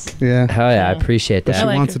relationship. Yeah. Oh yeah, I appreciate But that. she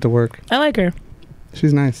wants it to work. I like her.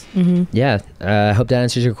 She's nice. Mm-hmm. Yeah. I hope that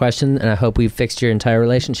answers your question, and I hope we've fixed your entire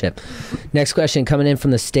relationship. Next question coming in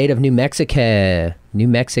from the state of New Mexico. New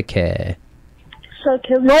Mexico. So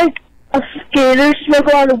can like a skater smoke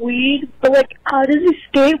a lot of weed? But like, how does he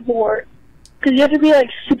skateboard? Because you have to be like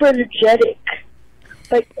super energetic.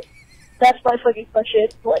 Like, that's my fucking question.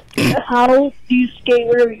 Like, how do you skate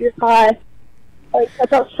whenever you're high? Like, I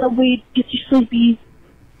thought some weed gets you sleepy.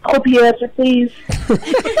 Hope you answer, please.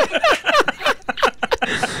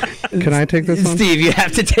 Can I take this one? Steve, you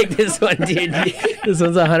have to take this one, dude. This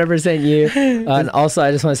one's 100% you. And also,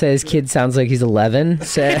 I just want to say this kid sounds like he's 11.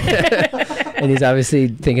 So, and he's obviously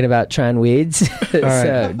thinking about trying weeds. All right.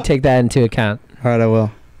 So take that into account. All right, I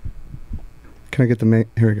will. Can I get the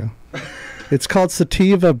Here we go. It's called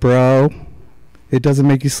sativa, bro. It doesn't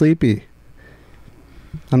make you sleepy.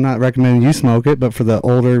 I'm not recommending you smoke it, but for the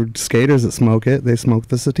older skaters that smoke it, they smoke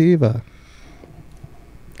the sativa.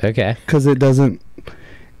 Okay. Because it doesn't...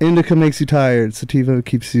 Indica makes you tired. Sativa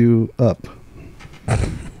keeps you up.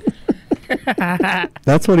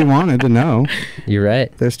 That's what he wanted to know. You're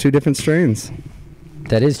right. There's 2 different strains.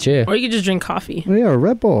 That is true. Or you could just drink coffee. Oh, yeah, a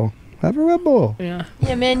Red Bull. Have a Red Bull. Yeah.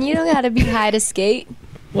 Yeah, man, you don't gotta be high to skate.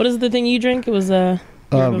 What is the thing you drink? It was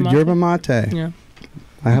Yerba mate. Yeah.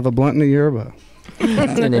 I have a blunt and a yerba.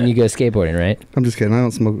 And then you go skateboarding, right? I'm just kidding. I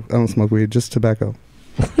don't smoke weed, just tobacco.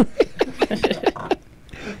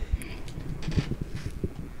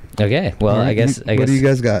 Okay. Well, All right, I guess. What do you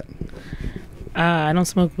guys got? I don't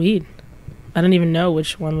smoke weed. I don't even know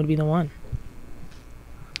which one would be the one.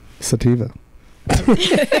 Sativa.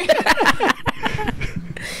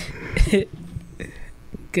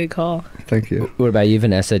 Good call. Thank you. What about you,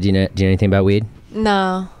 Vanessa? Do you know anything about weed?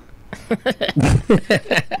 No.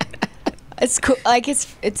 It's cool. Like it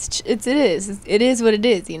is what it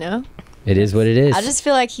is. You know. It is what it is. I just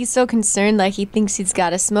feel like he's so concerned. Like he thinks he's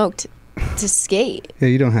got to smoke to skate. Yeah,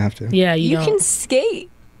 you don't have to. Yeah, You don't. can skate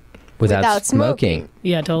without smoking.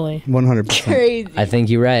 Yeah, totally. 100%. crazy. I think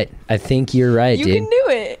you're right. You dude. can do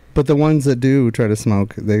it. But the ones that do try to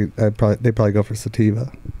smoke, they probably go for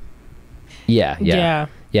sativa. Yeah.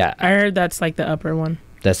 I heard that's like the upper one.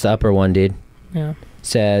 That's the upper one, dude. Yeah.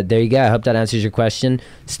 So there you go. I hope that answers your question.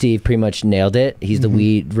 Steve pretty much nailed it. He's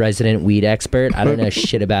the resident weed expert. I don't know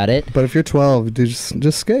shit about it. But if you're 12, dude,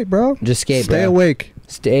 just skate, bro. Just skate, Stay bro. awake.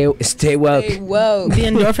 Stay woke. Whoa. The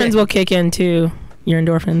endorphins will kick in too. Your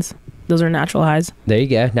endorphins. Those are natural highs. There you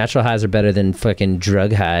go. Natural highs are better than fucking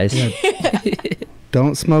drug highs.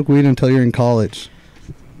 Don't smoke weed until you're in college.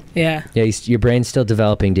 Yeah. Yeah, your brain's still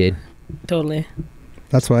developing, dude. Totally.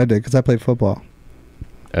 That's what I did because I played football.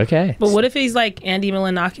 Okay. But what if he's like Andy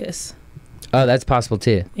Milonakis? Oh, that's possible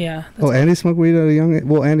too. Yeah. Oh, Andy smoked weed at a young age?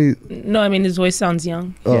 Well, Andy... No, I mean, his voice sounds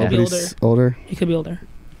young. He Oh, could be but older. he's older? He could be older.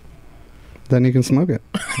 Then you can smoke it.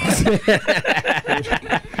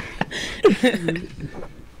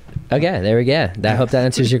 Okay, there we go. I hope that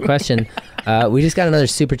answers your question. We just got another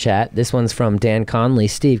super chat. This one's from Dan Conley.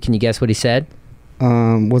 Steve, can you guess what he said?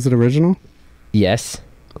 Was it original? Yes.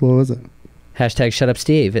 What was it? Hashtag shut up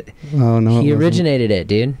Steve. Oh, no. He it wasn't. originated it,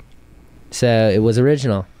 dude. So it was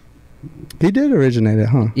original. He did originate it,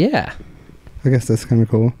 huh? Yeah. I guess that's kind of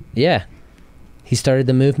cool. Yeah. He started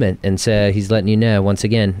the movement, and so he's letting you know, once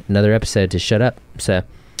again, another episode to shut up. So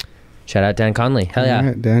shout out Dan Conley. Hell yeah. All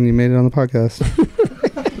right, Dan, you made it on the podcast.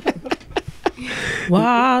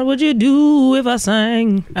 What would you do if I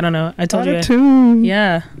sang? I don't know. I told you. Auto-tune.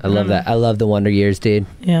 Yeah. I love that. I love the Wonder Years, dude.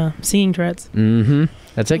 Yeah. Singing Tourette's. Mm-hmm.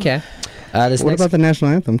 That's okay. This What next, about the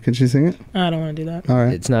national anthem? Can she sing it? I don't want to do that. All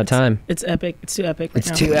right. it's not time. It's epic. It's too epic. Right It's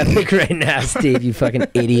now. too epic right now, Steve, you fucking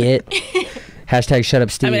idiot. Hashtag shut up,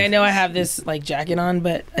 Steve. I mean, I know I have this like jacket on,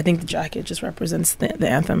 but I think the jacket just represents the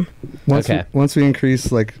anthem. Once we increase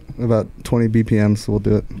like about 20 BPMs, we'll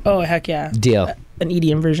do it. Oh heck yeah! Deal. An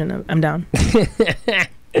EDM version of I'm down.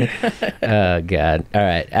 Oh God! All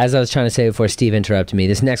right. As I was trying to say before Steve interrupted me,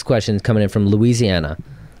 this next question is coming in from Louisiana.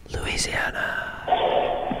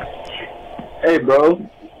 Hey, bro.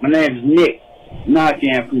 My name's Nick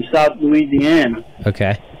Knockin from South Louisiana.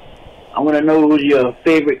 Okay. I want to know who's your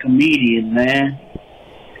favorite comedian, man.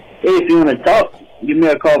 Hey, if you want to talk, give me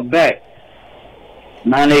a call back.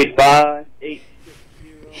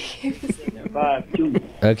 985-860-752.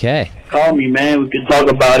 Okay. Call me, man. We can talk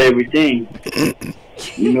about everything.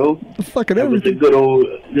 You know? Fucking everything. It was a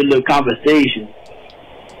good little conversation.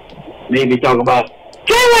 Maybe talk about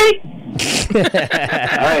Kelly. All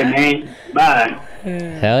right, man. Bye.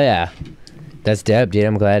 Hell yeah. That's dope, dude.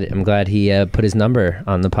 I'm glad he put his number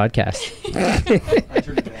on the podcast.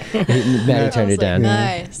 Maddie turned it down.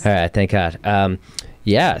 Nice. All right, thank God.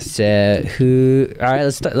 Yeah. So who? All right,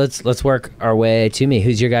 let's work our way to me.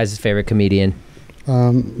 Who's your guys' favorite comedian?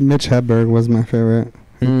 Mitch Hedberg was my favorite.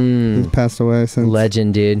 He's passed away since.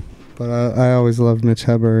 Legend, dude. But I always loved Mitch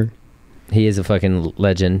Hedberg. He is a fucking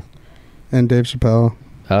legend. And Dave Chappelle.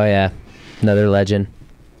 Oh yeah, another legend.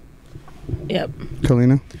 Yep.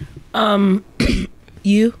 Kalina.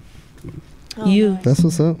 You. You. That's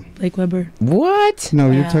what's up. Blake Weber. What? No,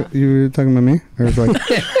 Yeah. you were talking about me, or like.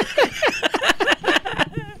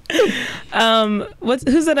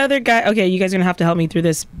 Who's that other guy? Okay, you guys are gonna have to help me through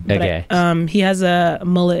this. But Okay. he has a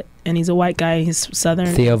mullet and he's a white guy. He's Southern.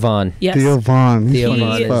 Theo Vaughn. Yes. Theo Vaughn. Theo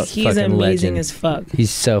Vaughn is He's fucking amazing legend. as fuck.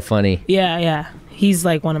 He's so funny. Yeah. He's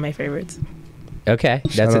like one of my favorites. Okay,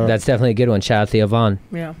 Shout out. that's definitely a good one. Shout out Theo Vaughn.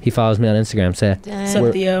 Yeah. He follows me on Instagram. So What's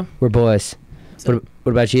up, Theo? we're boys. What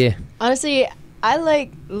about you? Honestly, I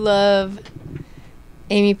love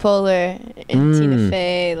Amy Poehler and Tina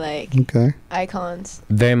Fey, like Okay. icons.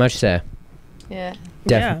 Very much so. Yeah.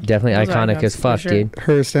 Definitely those are iconic icons, as fuck, for sure. dude.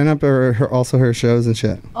 Her stand-up or also her shows and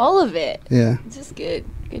shit. All of it. Yeah. It's just good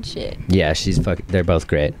shit. Yeah, she's fucking. They're both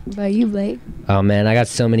great. What about you, Blake? Oh man, I got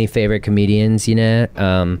so many favorite comedians, you know.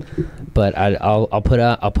 But I'll put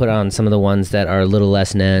on some of the ones that are a little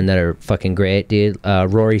less known that are fucking great, dude.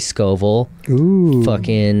 Rory Scovel. Ooh.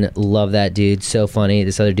 Fucking love that dude. So funny.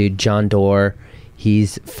 This other dude, John Doerr.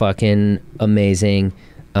 He's fucking amazing.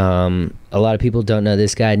 A lot of people don't know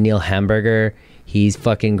this guy, Neil Hamburger. He's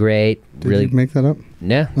fucking great. Did Really you make that up?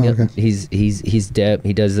 No, Oh, okay. he's dope.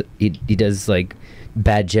 He does like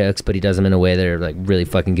bad jokes, but he does them in a way that are like really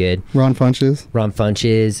fucking good. Ron Funches. Ron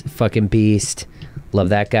Funches, fucking beast. Love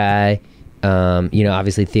that guy.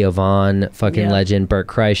 Obviously Theo Vaughn, fucking Yeah. legend. Bert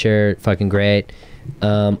Kreischer, fucking great.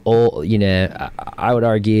 I would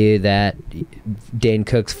argue that Dane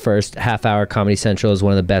Cook's first half-hour Comedy Central is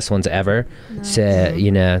one of the best ones ever. Nice. So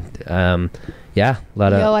yeah, a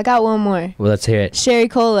lot Yo, of. I got one more. Well, let's hear it. Sherry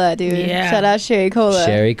Cola, dude. Yeah. Shout out Sherry Cola.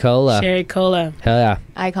 Sherry Cola. Sherry Cola. Hell yeah.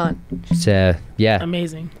 Icon. So yeah.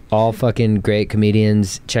 Amazing. All fucking great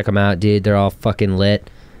comedians. Check them out, dude. They're all fucking lit.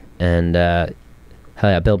 And hell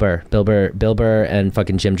yeah, Bill Burr and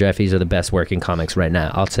fucking Jim Jeffries are the best working comics right now.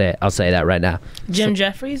 I'll say that right now. Jim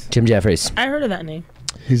Jeffries? Jim Jeffries. I heard of that name.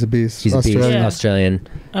 He's a beast. He's a beast. Yeah. Australian.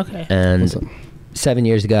 Okay. And 7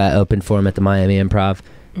 years ago, I opened for him at the Miami Improv.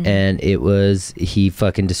 Mhm. And he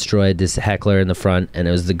fucking destroyed this heckler in the front, and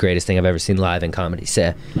it was the greatest thing I've ever seen live in comedy.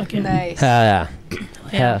 So, Okay. Nice. hell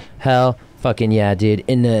yeah, hell fucking yeah, dude.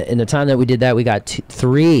 In the time that we did that, we got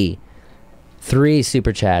three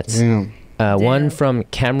super chats. Damn. One from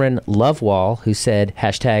Cameron Lovewall, who said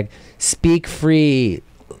 #speak freely,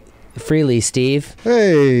 Steve.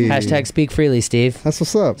 Hey. #speak freely, Steve. That's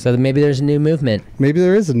what's up. So maybe there's a new movement. Maybe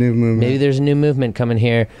there is a new movement. Maybe there's a new movement coming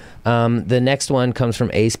here. The next one comes from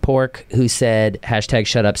Ace Pork, who said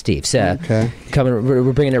 #shut up, Steve. So Okay.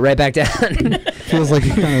 we're bringing it right back down. Feels like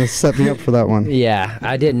you kind of set me up for that one. Yeah,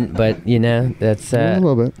 I didn't, but that's A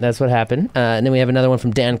little bit. that's what happened. And then we have another one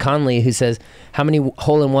from Dan Conley, who says, "How many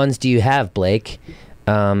hole-in-ones do you have, Blake?"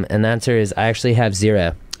 And the answer is, I actually have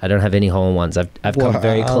 0. I don't have any hole-in-ones. I've come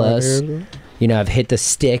very close. I've hit the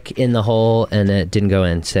stick in the hole and it didn't go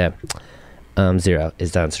in. So 0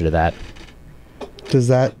 is the answer to that. Does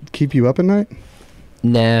that keep you up at night?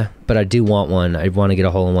 Nah, but I do want one. I want to get a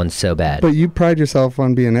hole-in-one so bad. But you pride yourself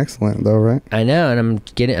on being excellent, though, right? I know, and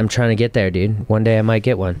I'm trying to get there, dude. One day I might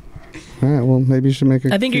get one. All right. Well, maybe you should make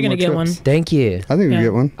a. I think few you're gonna more get one. trips. Thank you. I think Yeah. you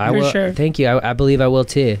get one. I For will. sure. Thank you. I believe I will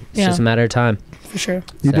too. It's Yeah. just a matter of time. For sure.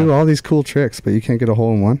 You So. do all these cool tricks, but you can't get a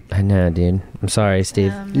hole in one. I know, dude. I'm sorry,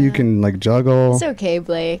 Steve. You can like juggle. It's okay,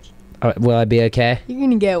 Blake. Will I be okay? You're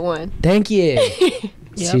gonna get one. Thank you.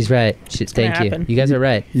 Yep. She's right. Thank you. happen. You guys are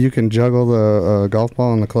right. You can juggle the golf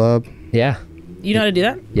ball in the club. Yeah. You know how to do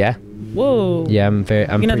that? Yeah. Whoa. Yeah, I'm You're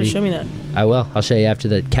gonna have to pretty- show me that. I will. I'll show you after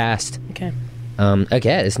the cast. Okay.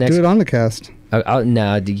 Okay, this next. Do it on the cast.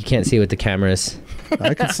 No, you can't see it with the cameras.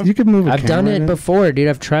 You can move. I've done it before, dude.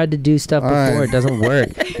 I've tried to do stuff before. right. It doesn't work.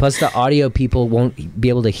 Plus, the audio people won't be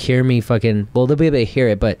able to hear me fucking. Well, they'll be able to hear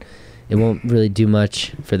it, but it won't really do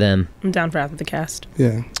much for them. I'm down for after the cast.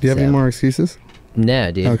 Yeah. Do you have any more excuses?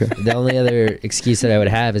 No, dude. Okay. The only other excuse that I would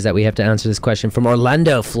have is that we have to answer this question from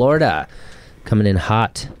Orlando, Florida. Coming in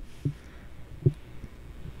hot.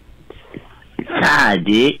 Nah,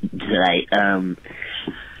 dude. Like,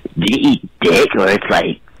 do you eat dick or it's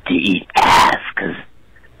like, do you eat ass? Cause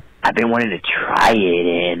I've been wanting to try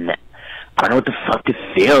it and I don't know what the fuck to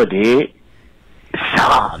feel, dude.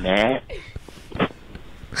 Saw, man.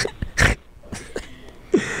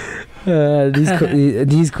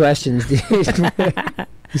 These questions, dude.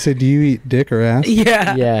 You say, do you eat dick or ass?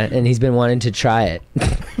 Yeah, and he's been wanting to try it.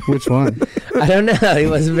 Which one? I don't know. He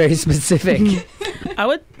wasn't very specific. I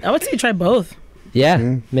would say try both.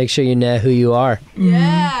 Yeah, make sure you know who you are.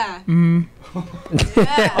 Yeah.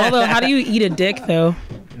 Although, how do you eat a dick though?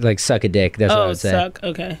 Like suck a dick. That's what I Oh, would say. suck.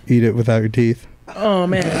 Okay. Eat it without your teeth. Oh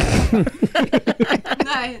man.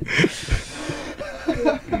 Nice.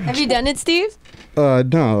 Have you done it, Steve?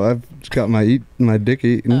 No, I've got my dick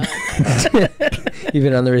eaten. You've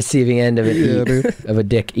been on the receiving end of of a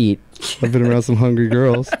dick eat. I've been around some hungry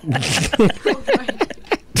girls.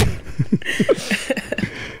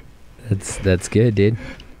 That's good, dude.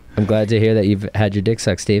 I'm glad to hear that you've had your dick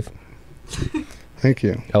sucked, Steve. Thank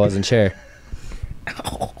you. I wasn't sure.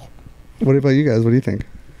 What about you guys? What do you think?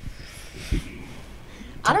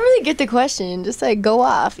 I don't really get the question. Just like go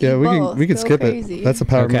off. Yeah, eat we both, can go skip crazy. it. That's a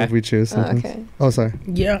power Okay. move we choose. Oh, Sometimes. okay. Oh, sorry.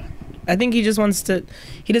 Yeah. I think he just wants to.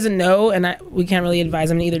 He doesn't know, and we can't really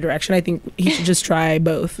advise him in either direction. I think he should just try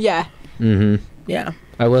both. Yeah. Mm-hmm. Yeah.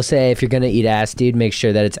 I will say, if you're gonna eat ass, dude, make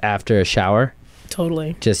sure that it's after a shower.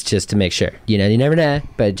 Totally. Just to make sure. You know, you never know,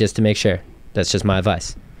 but just to make sure. That's just my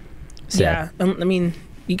advice. So, Yeah. I mean,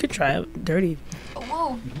 you could try it dirty.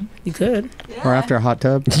 Whoa. You could. Or after a hot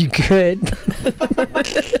tub. You could.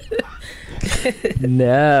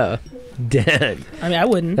 No. Damn. I mean, I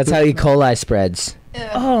wouldn't. That's how E. coli spreads.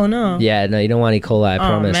 Oh no. Yeah, no, you don't want E. coli, I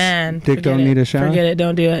promise. Oh man. Dick don't need a shower? Forget it.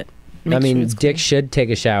 Don't do it. I mean, dick should take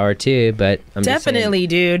a shower too, but I'm just saying. Definitely,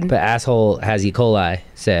 dude. But asshole has E. coli,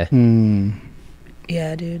 so.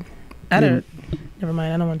 Yeah, dude. I don't. Never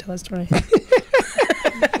mind. I don't want to tell that story.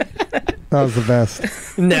 That was the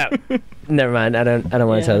best. No. Never mind. I don't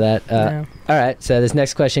want to tell that. No. All right. So this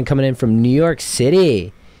next question coming in from New York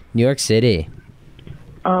City. New York City.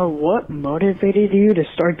 What motivated you to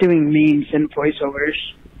start doing memes and voiceovers?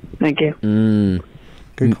 Thank you.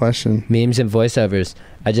 Good question. Memes and voiceovers.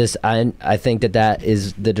 I think that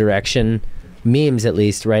is the direction. Memes, at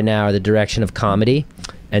least right now, are the direction of comedy,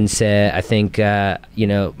 and so I think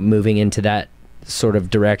moving into that sort of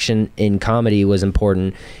direction in comedy was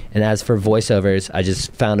important. And as for voiceovers, I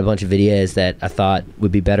just found a bunch of videos that I thought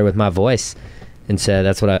would be better with my voice, and so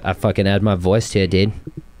that's what I fucking add my voice to it, dude.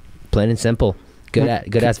 Plain and simple. Good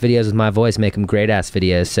ass videos with my voice make them great ass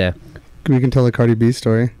videos. So We can tell the Cardi B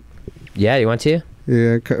story. yeah, you want to?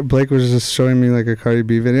 Yeah, Blake was just showing me like a Cardi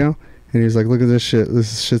B video, and he was like, "Look at this shit.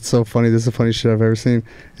 This shit's so funny. This is the funniest shit I've ever seen."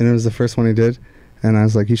 And it was the first one he did, and I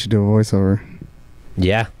was like, "He should do a voiceover."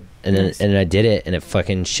 Yeah, and then I did it, and it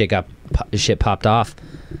fucking shit popped off,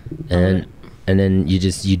 and then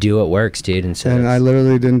you do what works, dude. And so And I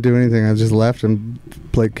literally didn't do anything. I just left, and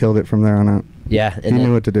Blake killed it from there on out. yeah, He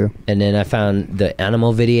knew what to do. And then I found the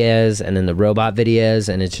animal videos, and then the robot videos,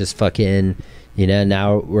 and it's just fucking,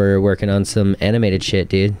 now we're working on some animated shit,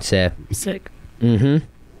 dude. So Sick.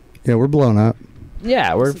 yeah, we're blown up.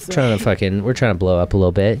 Yeah, we're trying to blow up a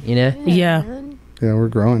little bit, Yeah. Yeah, we're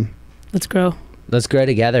growing. Let's grow. Let's grow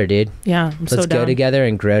together, dude. Yeah, I'm Let's so go down. together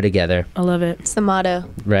and grow together, I love it. It's the motto.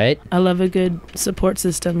 right? I love a good support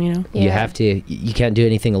system. You have to. You can't do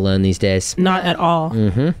anything alone these days. Not at all.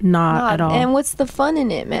 Mm-hmm. Not at all. And what's the fun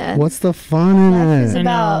in it, man? What's the fun in It's it?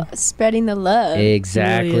 about spreading the love.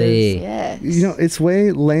 Exactly. Yes. You know, it's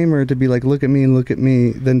way lamer to be like, "Look at me,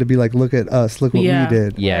 than to be like, "Look at us, look what Yeah. we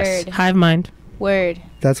did." Yes. Word. Hive mind. Word.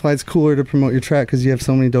 That's why it's cooler to promote your track, because you have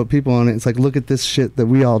so many dope people on it. It's like, look at this shit that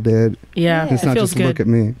we all did. Yeah, It's it not feels just good. look at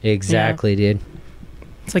me. Exactly, dude.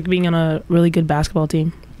 It's like being on a really good basketball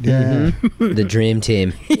team. Yeah. The dream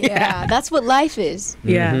team. Yeah, that's what life is.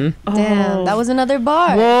 Yeah. Mhm. Damn, that was another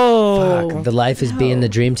bar. Whoa. Fuck. The life is being the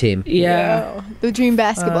dream team. Yeah. The dream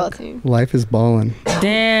basketball team. Life is ballin'.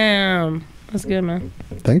 Damn. That's good, man.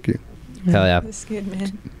 Thank you. Hell yeah. That's good,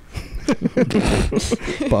 man.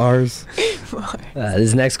 Bars.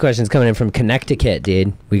 This next question is coming in from Connecticut,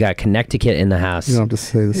 dude. We got Connecticut in the house. You don't have to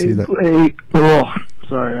say the see that.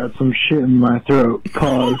 Sorry, I had some shit in my throat.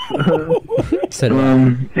 Pause. So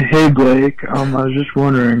hey Blake, I was just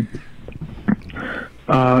wondering,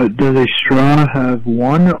 does a straw have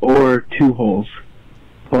one or two holes?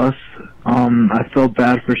 Plus, I felt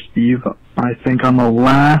bad for Steve. I think on the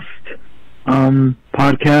last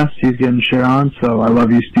podcast he's getting shit on, so I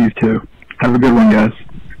love you, Steve, too. Have a good one, guys.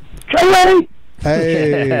 Charlie!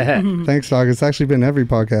 Hey, thanks, dog. It's actually been every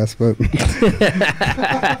podcast, but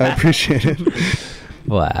I appreciate it.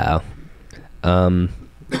 Wow.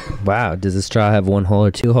 Wow. Does a straw have one hole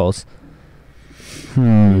or two holes?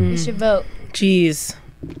 You should vote. Jeez.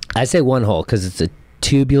 I say one hole because it's a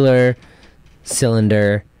tubular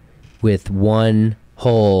cylinder with one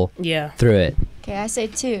hole through it. Okay, I say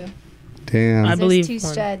two. Damn. I believe There's two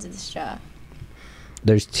one. sides of the straw.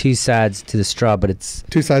 There's two sides to the straw, but it's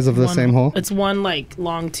two sides of the same hole. It's one like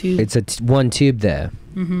long tube. It's a one tube there.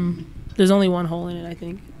 There's only one hole in it, I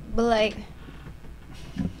think. But like,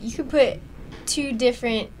 you could put two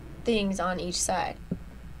different things on each side.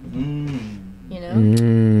 You know?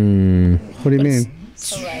 What do you mean?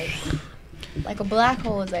 So like a black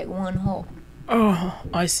hole is like one hole. Oh,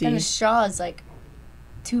 I see. And a straw is like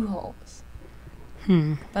two holes.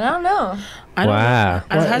 But I don't know. Wow.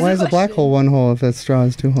 Why is a black hole one hole if that straw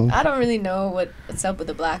is two holes? I don't really know what's up with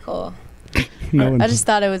the black hole. No one I just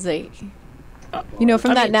thought it was like, you know,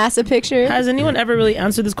 from that NASA picture. Has anyone ever really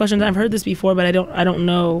answered this question? I've heard this before, but I don't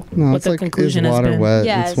know No, what it's the like, conclusion is has water been. wet?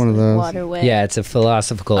 Yeah, it's one of those. water wet. Yeah, it's a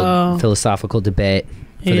philosophical debate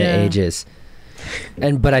for the Yeah. ages.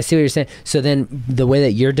 But I see what you're saying. So then the way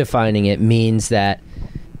that you're defining it means that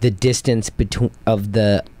the distance between of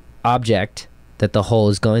the object that the hole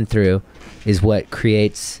is going through is what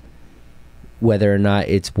creates whether or not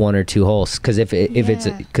it's one or two holes. Because if it's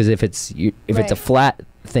a flat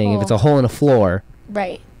thing, if it's a hole in a floor,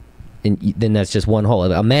 right, then that's just one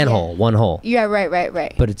hole. A manhole, one hole. Yeah, right.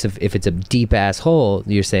 But if it's a deep ass hole,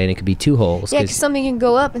 you're saying it could be two holes. Yeah, because something can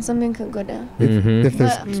go up and something can go down. If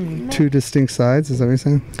there's two distinct sides, is that what you're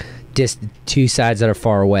saying? Two sides that are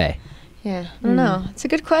far away. Yeah, I don't know. It's a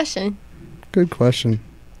good question. Good question.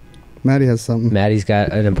 Maddie has something. Maddie's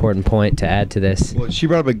got an important point to add to this. Well, she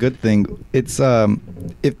brought up a good thing. It's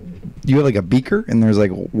if you have like a beaker and there's like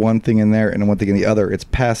one thing in there and one thing in the other, it's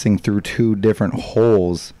passing through two different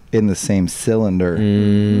holes in the same cylinder. I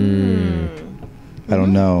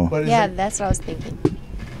don't know. Yeah, that's what I was thinking.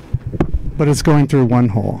 But it's going through one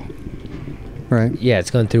hole, right? Yeah, it's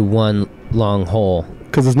going through one long hole.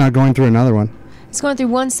 Because it's not going through another one. It's going through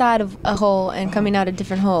one side of a hole and coming out a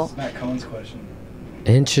different hole. Matt Cohen's question.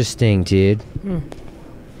 Interesting, dude.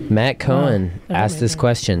 Matt Cohen asked this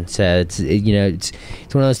question. So it's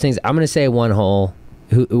one of those things. I'm gonna say one hole.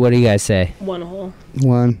 What do you guys say? One hole.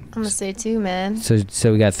 One. I'm gonna say two, man.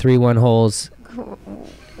 So we got 3 one holes.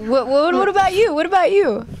 What about you? What about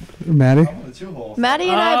you? Maddie? Maddie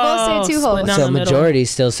and I both say two holes. So majority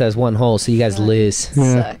still says one hole. So you guys lose.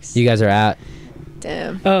 Yeah. Sucks. You guys are out.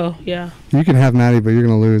 Damn. Oh yeah. You can have Maddie, but you're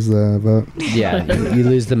gonna lose the vote. Yeah, you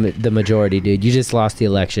lose the majority, dude. You just lost the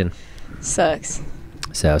election. Sucks.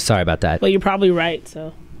 So sorry about that. Well, you're probably right.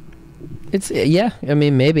 So. It's I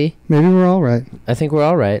mean, maybe we're all right. I think we're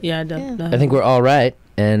all right. Yeah, definitely. I think we're all right,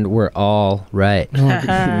 and we're all right.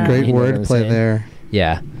 Oh, great You know what I'm wordplay saying? there.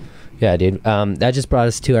 Yeah, dude. That just brought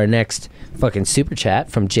us to our next fucking super chat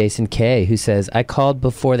from Jason K, who says, "I called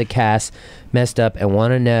before the cast messed up and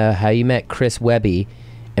want to know how you met Chris Webby,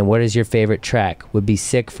 and what is your favorite track? Would be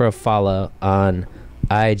sick for a follow on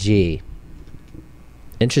IG."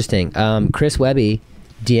 Interesting. Chris Webby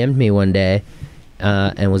DM'd me one day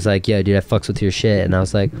and was like, "Yo, dude, I fucks with your shit," and I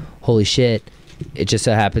was like, "Holy shit!" It just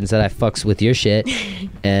so happens that I fucks with your shit,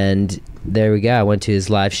 and there we go. I went to his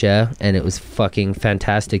live show, and it was fucking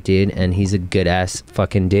fantastic, dude. And he's a good ass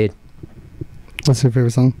fucking dude. What's your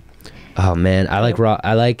favorite song? Oh man, I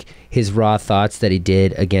like his raw thoughts that he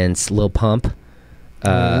did against Lil Pump,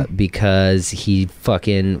 because he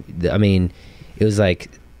fucking. I mean, it was like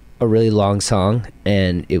a really long song,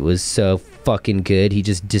 and it was so fucking good. He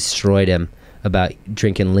just destroyed him about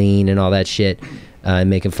drinking lean and all that shit, and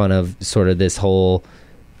making fun of sort of this whole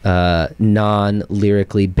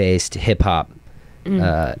non-lyrically based hip hop.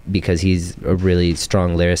 Because he's a really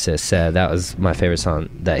strong lyricist. So that was my favorite song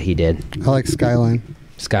that he did. I like Skyline.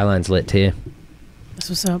 Skyline's lit too. That's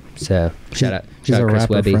what's up. So shout out He's a Chris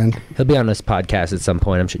rapper Webby. friend. He'll be on this podcast at some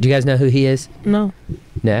point, I'm sure. Do you guys know who he is? No.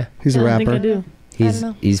 Nah? He's a I rapper. think I do.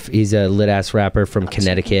 He's a lit ass rapper from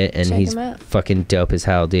Connecticut, and check he's him out. fucking dope as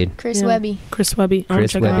hell, dude. Chris Webby. Chris Webby. I wanna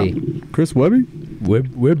Chris check him out. Webby. Chris Webby?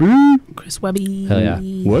 Webby. Chris Webby. Hell yeah.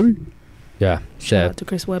 Webby. Yeah. Shout out to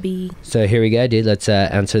Chris Webby. So here we go, dude. Let's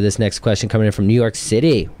answer this next question coming in from New York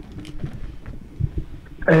City.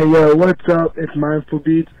 Hey, yo, what's up? It's Mindful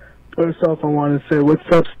Beats. First off, I want to say, what's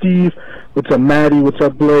up, Steve? What's up, Maddie? What's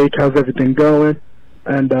up, Blake? How's everything going?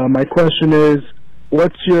 And my question is,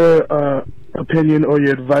 what's your opinion or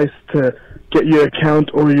your advice to get your account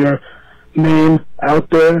or your name out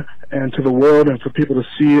there and to the world and for people to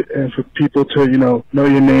see it and for people to, know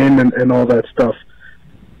your name and all that stuff?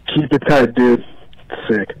 Keep it tight, dude.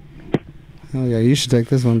 Sick. Oh, yeah, you should take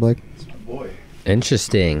this one, Blake.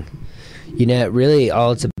 Interesting. Really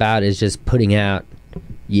all it's about is just putting out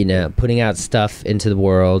stuff into the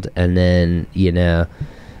world and then,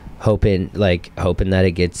 hoping that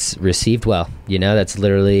it gets received well. That's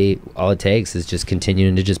literally all it takes is just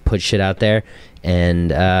continuing to just put shit out there.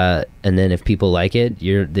 And then if people like it,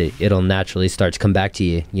 it'll naturally start to come back to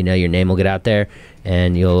you. Your name will get out there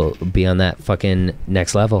and you'll be on that fucking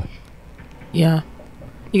next level. Yeah.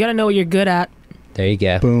 You got to know what you're good at. There you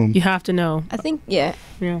go. Boom. You have to know. I think,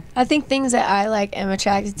 I think things that I am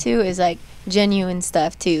attracted to is genuine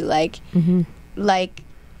stuff too. For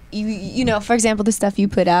example, the stuff you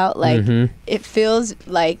put out, it feels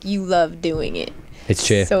like you love doing it. It's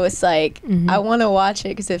true. So it's I want to watch it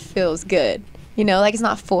because it feels good. It's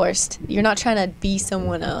not forced. You're not trying to be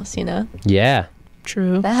someone else, Yeah.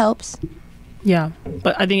 True. That helps. Yeah.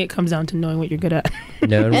 But I think it comes down to knowing what you're good at.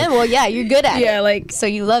 No. And you're good at it. Yeah, so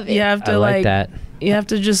you love it. You have to I like that. You have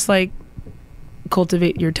to just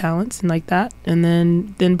cultivate your talents and that, and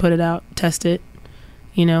then put it out, test it.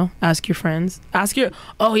 Ask your friends. Ask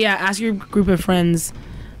your group of friends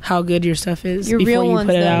how good your stuff is your before real you ones,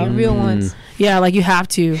 put it out. Your real ones. Yeah, you have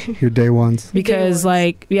to. Your day ones. Because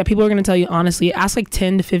people are gonna tell you honestly. Ask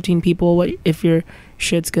 10 to 15 people if your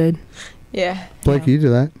shit's good. Yeah. Blake, you do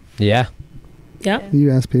that. Yeah. Yeah.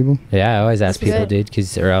 You ask people. Yeah, I always ask That's people, good.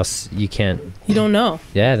 dude, or else you can't. You don't know.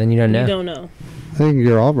 Yeah, then you don't know. You don't know. I think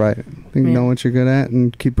you're all right. I think know what you're good at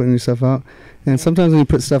and keep putting yourself out. And sometimes when you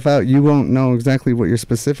put stuff out, you won't know exactly what you're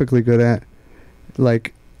specifically good at.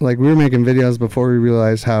 Like we were making videos before we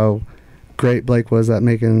realized how great Blake was at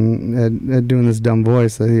doing this dumb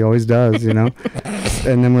voice that he always does, And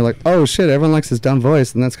then we're like, oh shit, everyone likes this dumb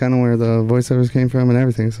voice, and that's kind of where the voiceovers came from and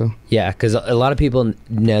everything. So yeah, because a lot of people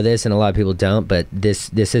know this and a lot of people don't, but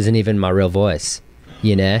this isn't even my real voice,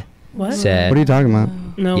 What? So, what are you talking about?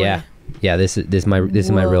 No. Yeah. Way. Yeah, this is my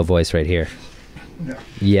real voice right here. No.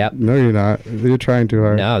 Yep. No, you're not. You're trying too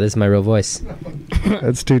hard. No, this is my real voice.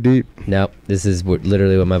 That's too deep. Nope. This is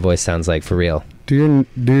literally what my voice sounds like for real. Do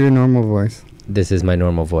your normal voice. This is my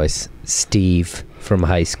normal voice. Steve from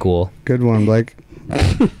high school. Good one, Blake.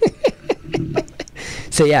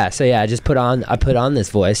 So yeah, I put on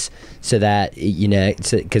this voice so that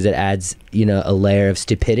because it adds a layer of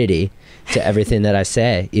stupidity to everything that I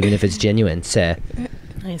say, even if it's genuine. So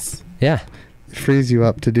nice. Yeah. It frees you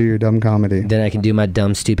up to do your dumb comedy. Then I can do my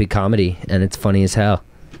dumb, stupid comedy, and it's funny as hell.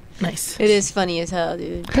 Nice. It is funny as hell,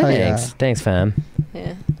 dude. Thanks, fam.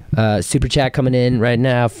 Yeah. Super chat coming in right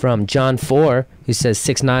now from John 4, who says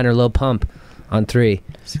 6'9" or low pump on 3.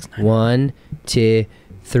 6'9". 1, 2,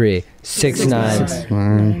 3. 6'9".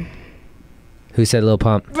 6'9". Who said low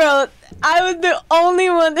pump? Bro, I was the only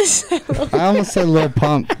one that said I almost said Lil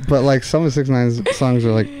Pump, but some of 6ix9ine's songs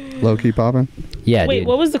are low key popping. Yeah, Wait, dude.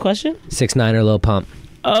 what was the question? 6'9" or low pump.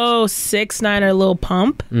 Oh, 6'9" or Lil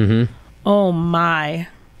Pump? Mm-hmm. Oh my.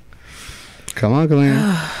 Come on,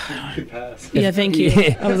 Kalina. Yeah, thank you.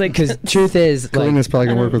 I was like, because truth is, Kalina's probably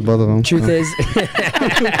gonna work with both of them.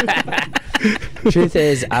 Truth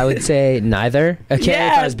is, I would say neither. Okay,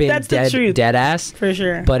 Yeah, if I was being that's the truth. dead ass. For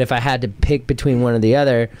sure. But if I had to pick between one or the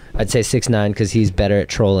other, I'd say 6'9" because he's better at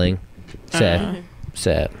trolling. So,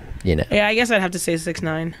 Yeah, I guess I'd have to say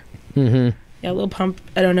 6'9". Mm-hmm. Yeah, Lil Pump,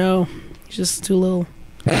 I don't know. He's just too little.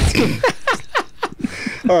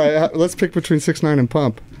 All right, let's pick between 6ix9ine and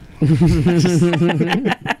Pump.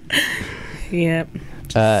 Yep.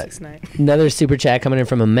 6'9". Another super chat coming in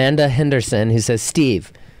from Amanda Henderson, who says,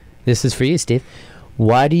 Steve, this is for you, Steve.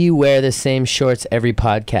 Why do you wear the same shorts every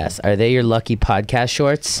podcast? Are they your lucky podcast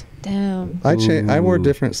shorts? Damn. I wore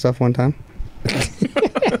different stuff one time.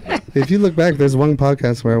 If you look back, there's one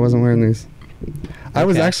podcast where I wasn't wearing these. I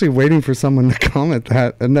was actually waiting for someone to comment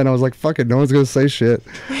that, and then I was like, fuck it, no one's going to say shit.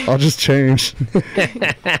 I'll just change.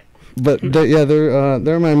 But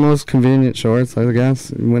they're my most convenient shorts, I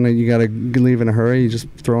guess. When you gotta leave in a hurry, you just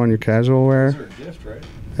throw on your casual wear. These are a gift, right?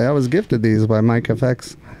 I was gifted these by Mike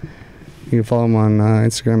FX. You can follow him on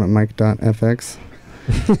Instagram at mike.fx.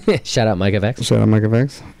 Shout out Mike FX. Shout out Mike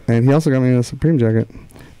FX. And he also got me a Supreme jacket.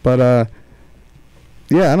 But I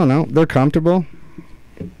don't know. They're comfortable.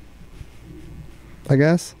 I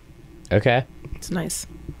guess. Okay. It's nice.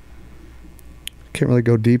 Can't really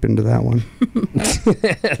go deep into that one.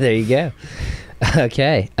 There you go.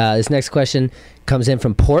 Okay. This next question comes in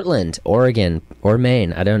from Portland, Oregon, or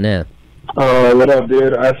Maine. I don't know. Oh, what up,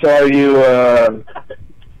 dude? I saw you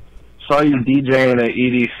DJing at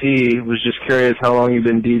EDC. Was just curious how long you've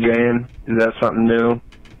been DJing. Is that something new?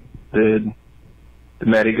 Did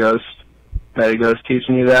Matty Ghost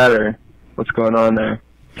teaching you that, or what's going on there?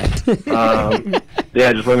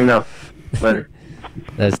 Yeah, just let me know. Later.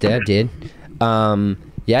 That's dope, dude.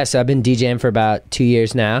 Yeah, so I've been DJing for about 2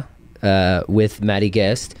 years now with Matty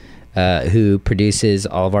Ghost, who produces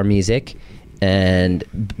all of our music. And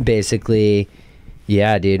basically,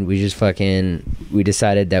 yeah, dude, we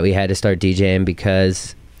decided that we had to start DJing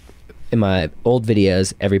because in my old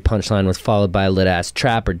videos, every punchline was followed by a lit-ass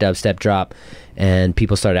trap or dubstep drop, and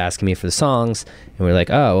people started asking me for the songs, and we were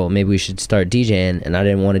like, oh, well, maybe we should start DJing, and I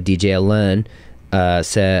didn't want to DJ alone,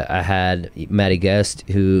 so I had Matty Ghost,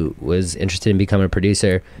 who was interested in becoming a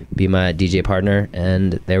producer, be my DJ partner,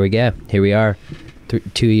 and there we go. Here we are,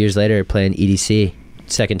 2 years later, playing EDC,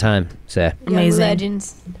 second time, so. Amazing.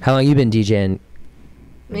 Legends. How long you been DJing?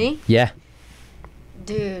 Me? Yeah.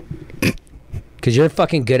 Dude. Because you're a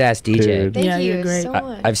fucking good-ass DJ. Thank you so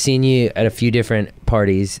much. I've seen you at a few different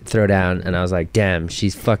parties throw down, and I was like, damn,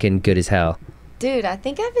 she's fucking good as hell. Dude, I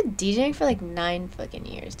think I've been DJing for like 9 fucking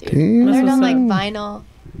years, dude. Damn. I learned on like Awesome. vinyl.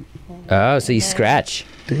 Oh, so you scratch.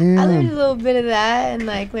 I learned a little bit of that and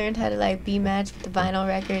like learned how to like be matched with the vinyl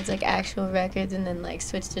records, like actual records, and then like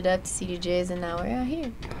switched it up to CDJs, and now we're out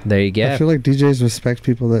here. There you go. I feel like DJs respect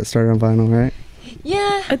people that start on vinyl, right?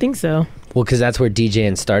 Yeah. I think so. Well, because that's where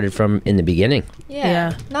DJing started from in the beginning.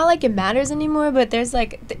 Yeah. Not like it matters anymore, but there's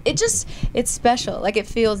like it's special. Like it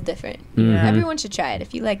feels different. Mhm. Everyone should try it.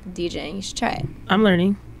 If you like DJing, you should try it. I'm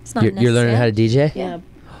learning. It's not You're learning how to DJ? Yeah.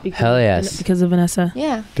 Hell yes. Because of Vanessa.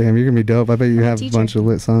 Yeah. Damn, you're gonna be dope. I bet you have a teacher. bunch of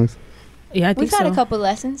lit songs. Yeah, I think We've had so. a couple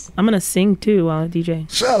lessons. I'm gonna sing too while I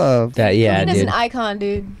DJ. Shut up. Yeah, Nina's dude. an icon,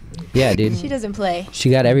 dude. Yeah, dude. She doesn't play. She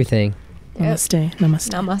got everything. Namaste. Namaste.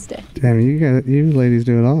 Namaste. Damn, you ladies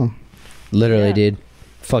do it all. Literally, dude.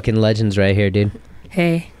 Fucking legends right here, dude.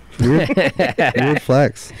 Hey. Weird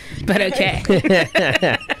flex. But okay.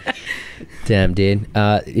 Damn, dude.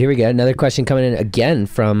 Here we go. Another question coming in again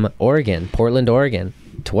from Oregon, Portland, Oregon.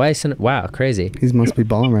 Twice. Wow, crazy. He must be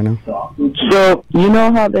balling right now. So, you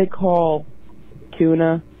know how they call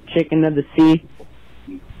tuna chicken of the sea?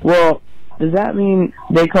 Well, does that mean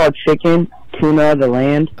they call chicken tuna of the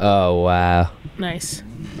land? Oh, wow. Nice.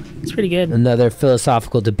 It's pretty good. Another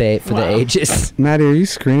philosophical debate for the ages. Maddie, are you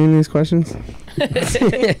screening these questions?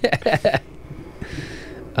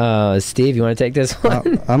 Steve, you want to take this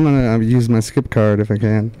one? I'm gonna use my skip card if I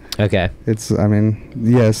can. Okay.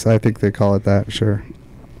 Yes, I think they call it that. Sure.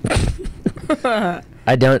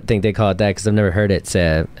 I don't think they call it that because I've never heard it.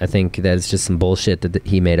 So I think that's just some bullshit that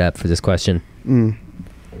he made up for this question. Mm.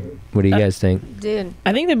 What do you guys think? Dude.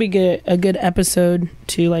 I think that'd be a good episode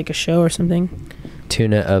to like a show or something.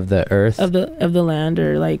 Tuna of the earth? Of the land,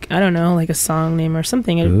 or like, I don't know, like a song name or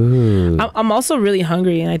something. Ooh. I'm also really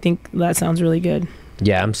hungry, and I think that sounds really good.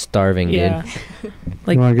 Yeah, I'm starving, Yeah. dude.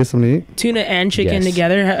 Like, you want to get something to eat? Tuna and chicken Yes.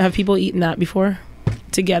 together. Have people eaten that before?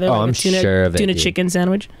 Together? Oh, like I'm a tuna, sure of it, tuna dude. chicken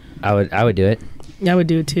sandwich. I would do it. Yeah, I would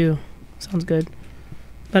do it too. Sounds good.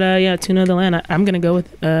 But yeah, tuna of the land. I'm gonna go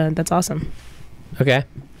with. That's awesome. Okay.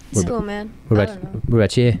 It's cool, man. What I about, don't know. what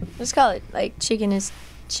about you? Let's call it like chicken is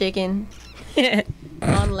chicken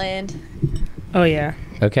on land. Oh yeah.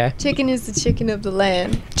 Okay. Chicken is the chicken of the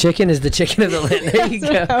land. Chicken is the chicken of the land. There you go.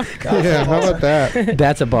 Yeah, how about that?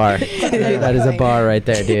 That's a bar. That is a bar right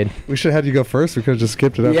there, dude. We should have had you go first. We could have just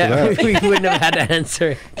skipped it after Yeah, that. we wouldn't have had to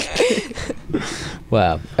answer.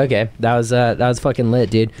 Wow. Okay, that was fucking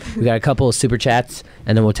lit, dude. We got a couple of super chats,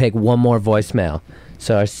 and then we'll take one more voicemail.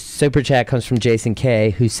 So our super chat comes from Jason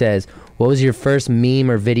K, who says, "What was your first meme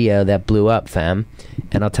or video that blew up, fam?"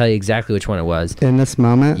 And I'll tell you exactly which one it was. In this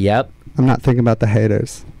moment, Yep. I'm not thinking about the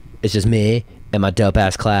haters. It's just me and my dope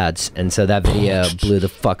ass clouds, and so that video blew the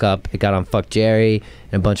fuck up. It got on Fuck Jerry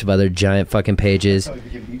and a bunch of other giant fucking pages,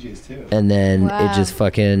 and then it just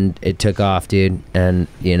fucking it took off, dude. And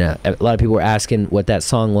you know, a lot of people were asking what that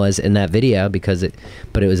song was in that video because it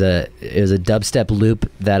was a dubstep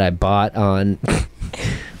loop that I bought on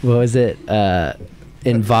what was it?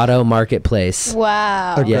 Envato Marketplace.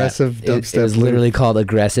 Wow. Aggressive Yeah, dubstep it was loop. literally called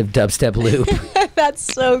Aggressive Dubstep Loop. That's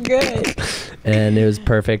so good. And it was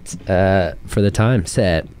perfect for the time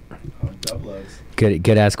set.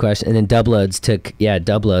 Good ass question. And then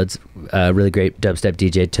Dubloads, really great dubstep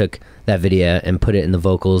DJ, took that video and put it in the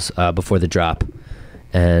vocals before the drop,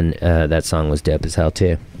 and that song was dope as hell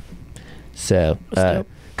too. So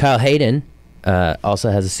Kyle Hayden also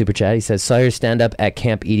has a super chat. He says, saw your stand-up at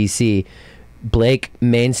Camp EDC. Blake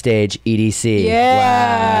main stage EDC.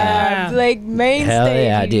 Yeah, Wow. Blake main Hell stage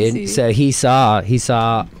yeah, EDC. dude. So he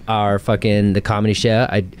saw our fucking the comedy show.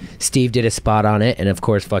 Steve did a spot on it and of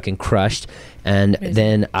course fucking crushed. And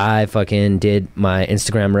then I fucking did my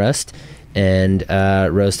Instagram roast and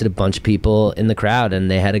roasted a bunch of people in the crowd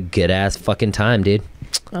and they had a good ass fucking time, dude.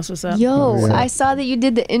 That's what's up. Yo, I saw that you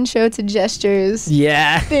did the intro to Gestures.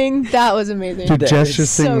 Yeah. Thing. That was amazing. Dude,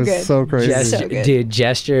 Gestures thing was good. so crazy. Gesture, dude,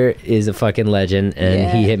 Gesture is a fucking legend,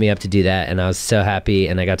 and he hit me up to do that, and I was so happy,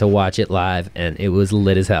 and I got to watch it live, and it was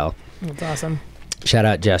lit as hell. That's awesome. Shout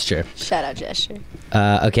out Gesture. Shout out Gesture.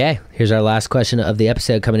 Okay, here's our last question of the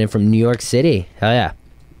episode coming in from New York City. Hell yeah.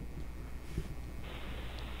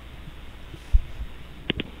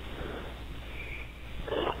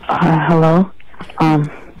 Hello. I'm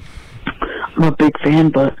a big fan,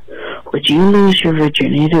 but would you lose your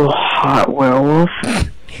virginity to a hot werewolf?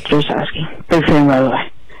 Just asking. Big fan, by the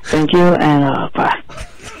way. Thank you, and bye.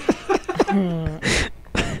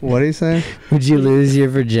 What are you saying? Would you lose your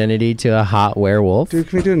virginity to a hot werewolf? Dude,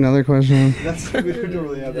 can we do another question? We don't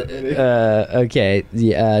really have that many. Okay.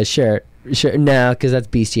 Yeah, sure. No, because that's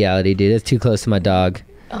bestiality, dude. That's too close to my dog.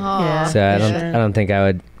 Yeah, So I don't think I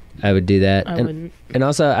would do that. I wouldn't. And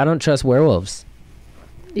also, I don't trust werewolves.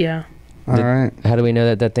 Yeah. All right. How do we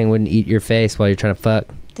know that thing wouldn't eat your face while you're trying to fuck?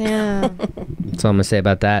 Damn. That's all I'm gonna say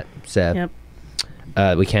about that. So,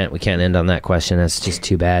 we can't end on that question. That's just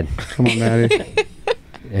too bad. Come on, Maddie.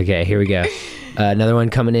 Okay, here we go. Another one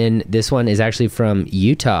coming in. This one is actually from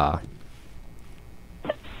Utah.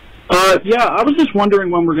 Yeah, I was just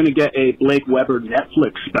wondering when we're going to get a Blake Weber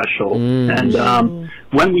Netflix special, and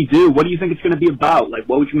when we do, what do you think it's going to be about? Like,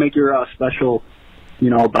 what would you make your special,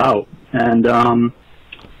 about? And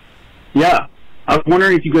yeah, I was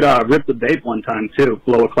wondering if you could rip the vape one time too,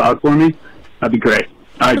 blow a cloud for me. That'd be great.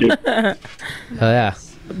 All right, dude. Oh yeah.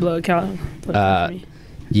 Blow a cow.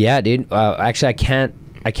 Yeah, dude. Actually, I can't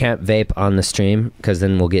vape on the stream because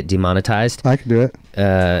then we'll get demonetized. I can do it.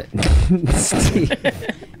 Steve.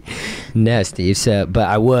 No, Steve. So, but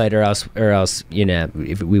I would, or else,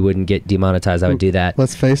 if we wouldn't get demonetized, I would do that.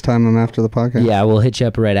 Let's FaceTime him after the podcast. Yeah, we'll hit you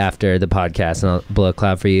up right after the podcast, and I'll blow a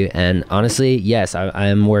cloud for you. And honestly, yes, I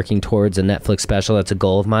am working towards a Netflix special. That's a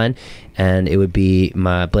goal of mine, and it would be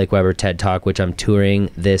my Blake Weber TED Talk, which I'm touring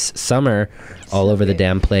this summer all over the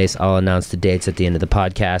damn place. I'll announce the dates at the end of the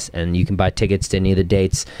podcast, and you can buy tickets to any of the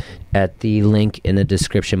dates at the link in the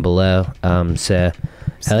description below. So,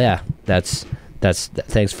 hell yeah, that's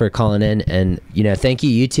thanks for calling in, and thank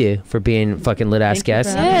you two for being fucking lit ass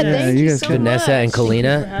guests. Thank you so Vanessa much. and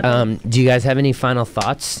Kalina. Do you guys have any final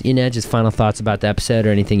thoughts? Just final thoughts about the episode or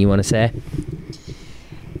anything you want to say?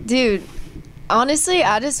 Dude, honestly,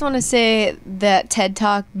 I just want to say that TED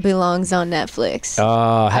Talk belongs on Netflix.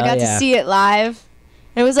 Oh, hell I got yeah. to see it live.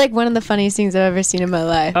 It was like one of the funniest things I've ever seen in my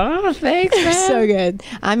life. Oh, thanks, man. So good.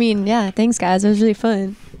 I mean, yeah, thanks, guys. It was really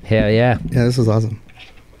fun. Hell yeah. Yeah, this was awesome.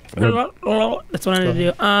 That's what I need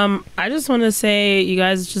to do. I just want to say, you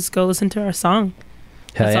guys just go listen to our song.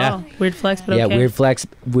 Hell That's yeah. all. Weird Flex, but Yeah, okay. Weird Flex,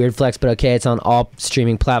 but okay. It's on all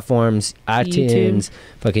streaming platforms, iTunes,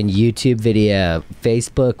 fucking YouTube video,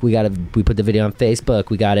 Facebook. We put the video on Facebook.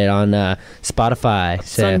 We got it on Spotify.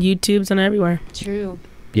 It's on YouTube. It's on everywhere. True.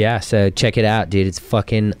 Yeah, so check it out, dude. It's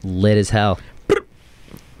fucking lit as hell. What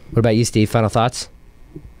about you, Steve? Final thoughts?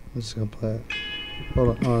 I'm just gonna play it. Hold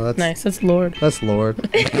on. Oh, that's Nice. That's Lord. That's Lord.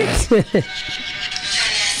 Sick.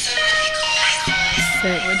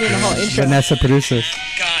 We're doing the whole intro. Vanessa produces.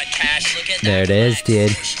 There it is,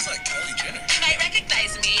 dude.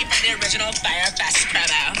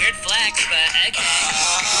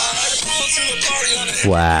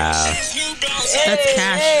 Wow. That's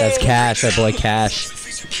Cash. That's Cash, our boy Cash.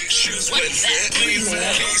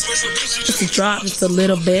 Just a drop, just a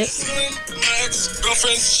little bit.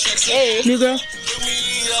 Hey. New girl.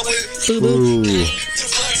 Boo boo. Ooh,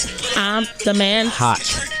 I'm the man. hot.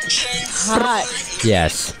 Hot.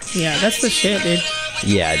 Yes. Yeah, that's the shit, dude.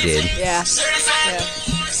 Yeah, dude. Yeah.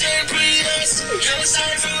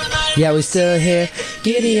 Yeah, we still here.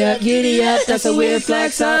 Giddy up, that's a weird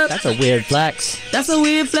flex up. That's a weird flex. That's a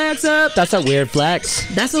weird flex up. That's a weird flex.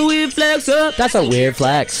 That's a weird flex up. That's a weird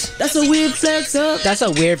flex. That's a weird flex up. That's a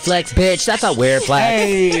weird flex, bitch. That's a weird flex.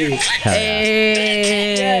 Hey. Hell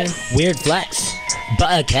yeah. Hey. Weird flex,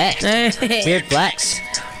 but okay. Hey. Weird flex,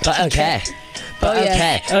 but okay. But Oh, yeah.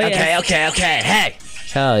 okay. Oh, yeah. Okay. Hey.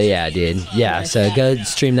 Hell yeah, dude. Yeah, so go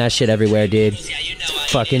stream that shit everywhere, dude.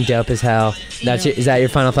 Fucking dope as hell. Is that your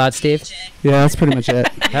final thought, Steve? Yeah, that's pretty much it.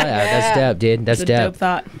 Hell yeah, that's dope, dude. That's It's a dope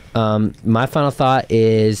thought. My final thought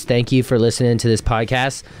is thank you for listening to this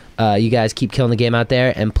podcast. You guys keep killing the game out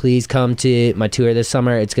there, and please come to my tour this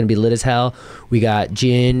summer. It's going to be lit as hell. We got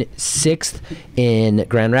June 6th in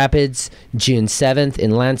Grand Rapids, June 7th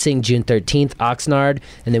in Lansing, June 13th Oxnard,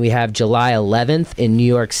 and then we have July 11th in New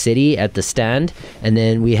York City at the Stand, and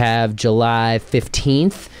then we have July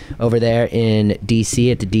 15th over there in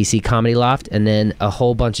DC at the DC Comedy Loft, and then a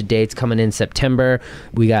whole bunch of dates coming in September.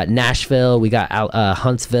 We got Nashville, we got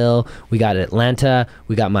Huntsville, we got Atlanta,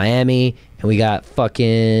 we got Miami, and we got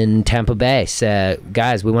fucking Tampa Bay. So,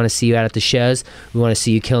 guys, we want to see you out at the shows. We want to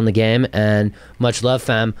see you killing the game. And much love,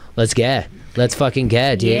 fam. Let's get. Let's fucking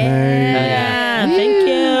get, dude. Yeah. Thank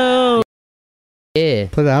you. Yeah.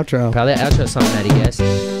 Play the outro. Probably the outro song, Maddie, guess.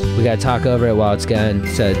 We got to talk over it while it's going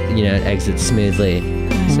so, it exits smoothly.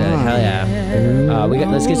 So, hell yeah.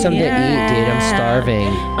 Let's get something to eat, dude. I'm starving.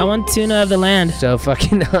 I want tuna of the land. So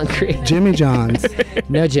fucking hungry. Jimmy John's.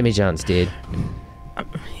 No Jimmy John's, dude.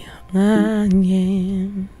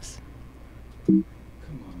 Yes.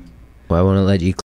 Well, I want to let you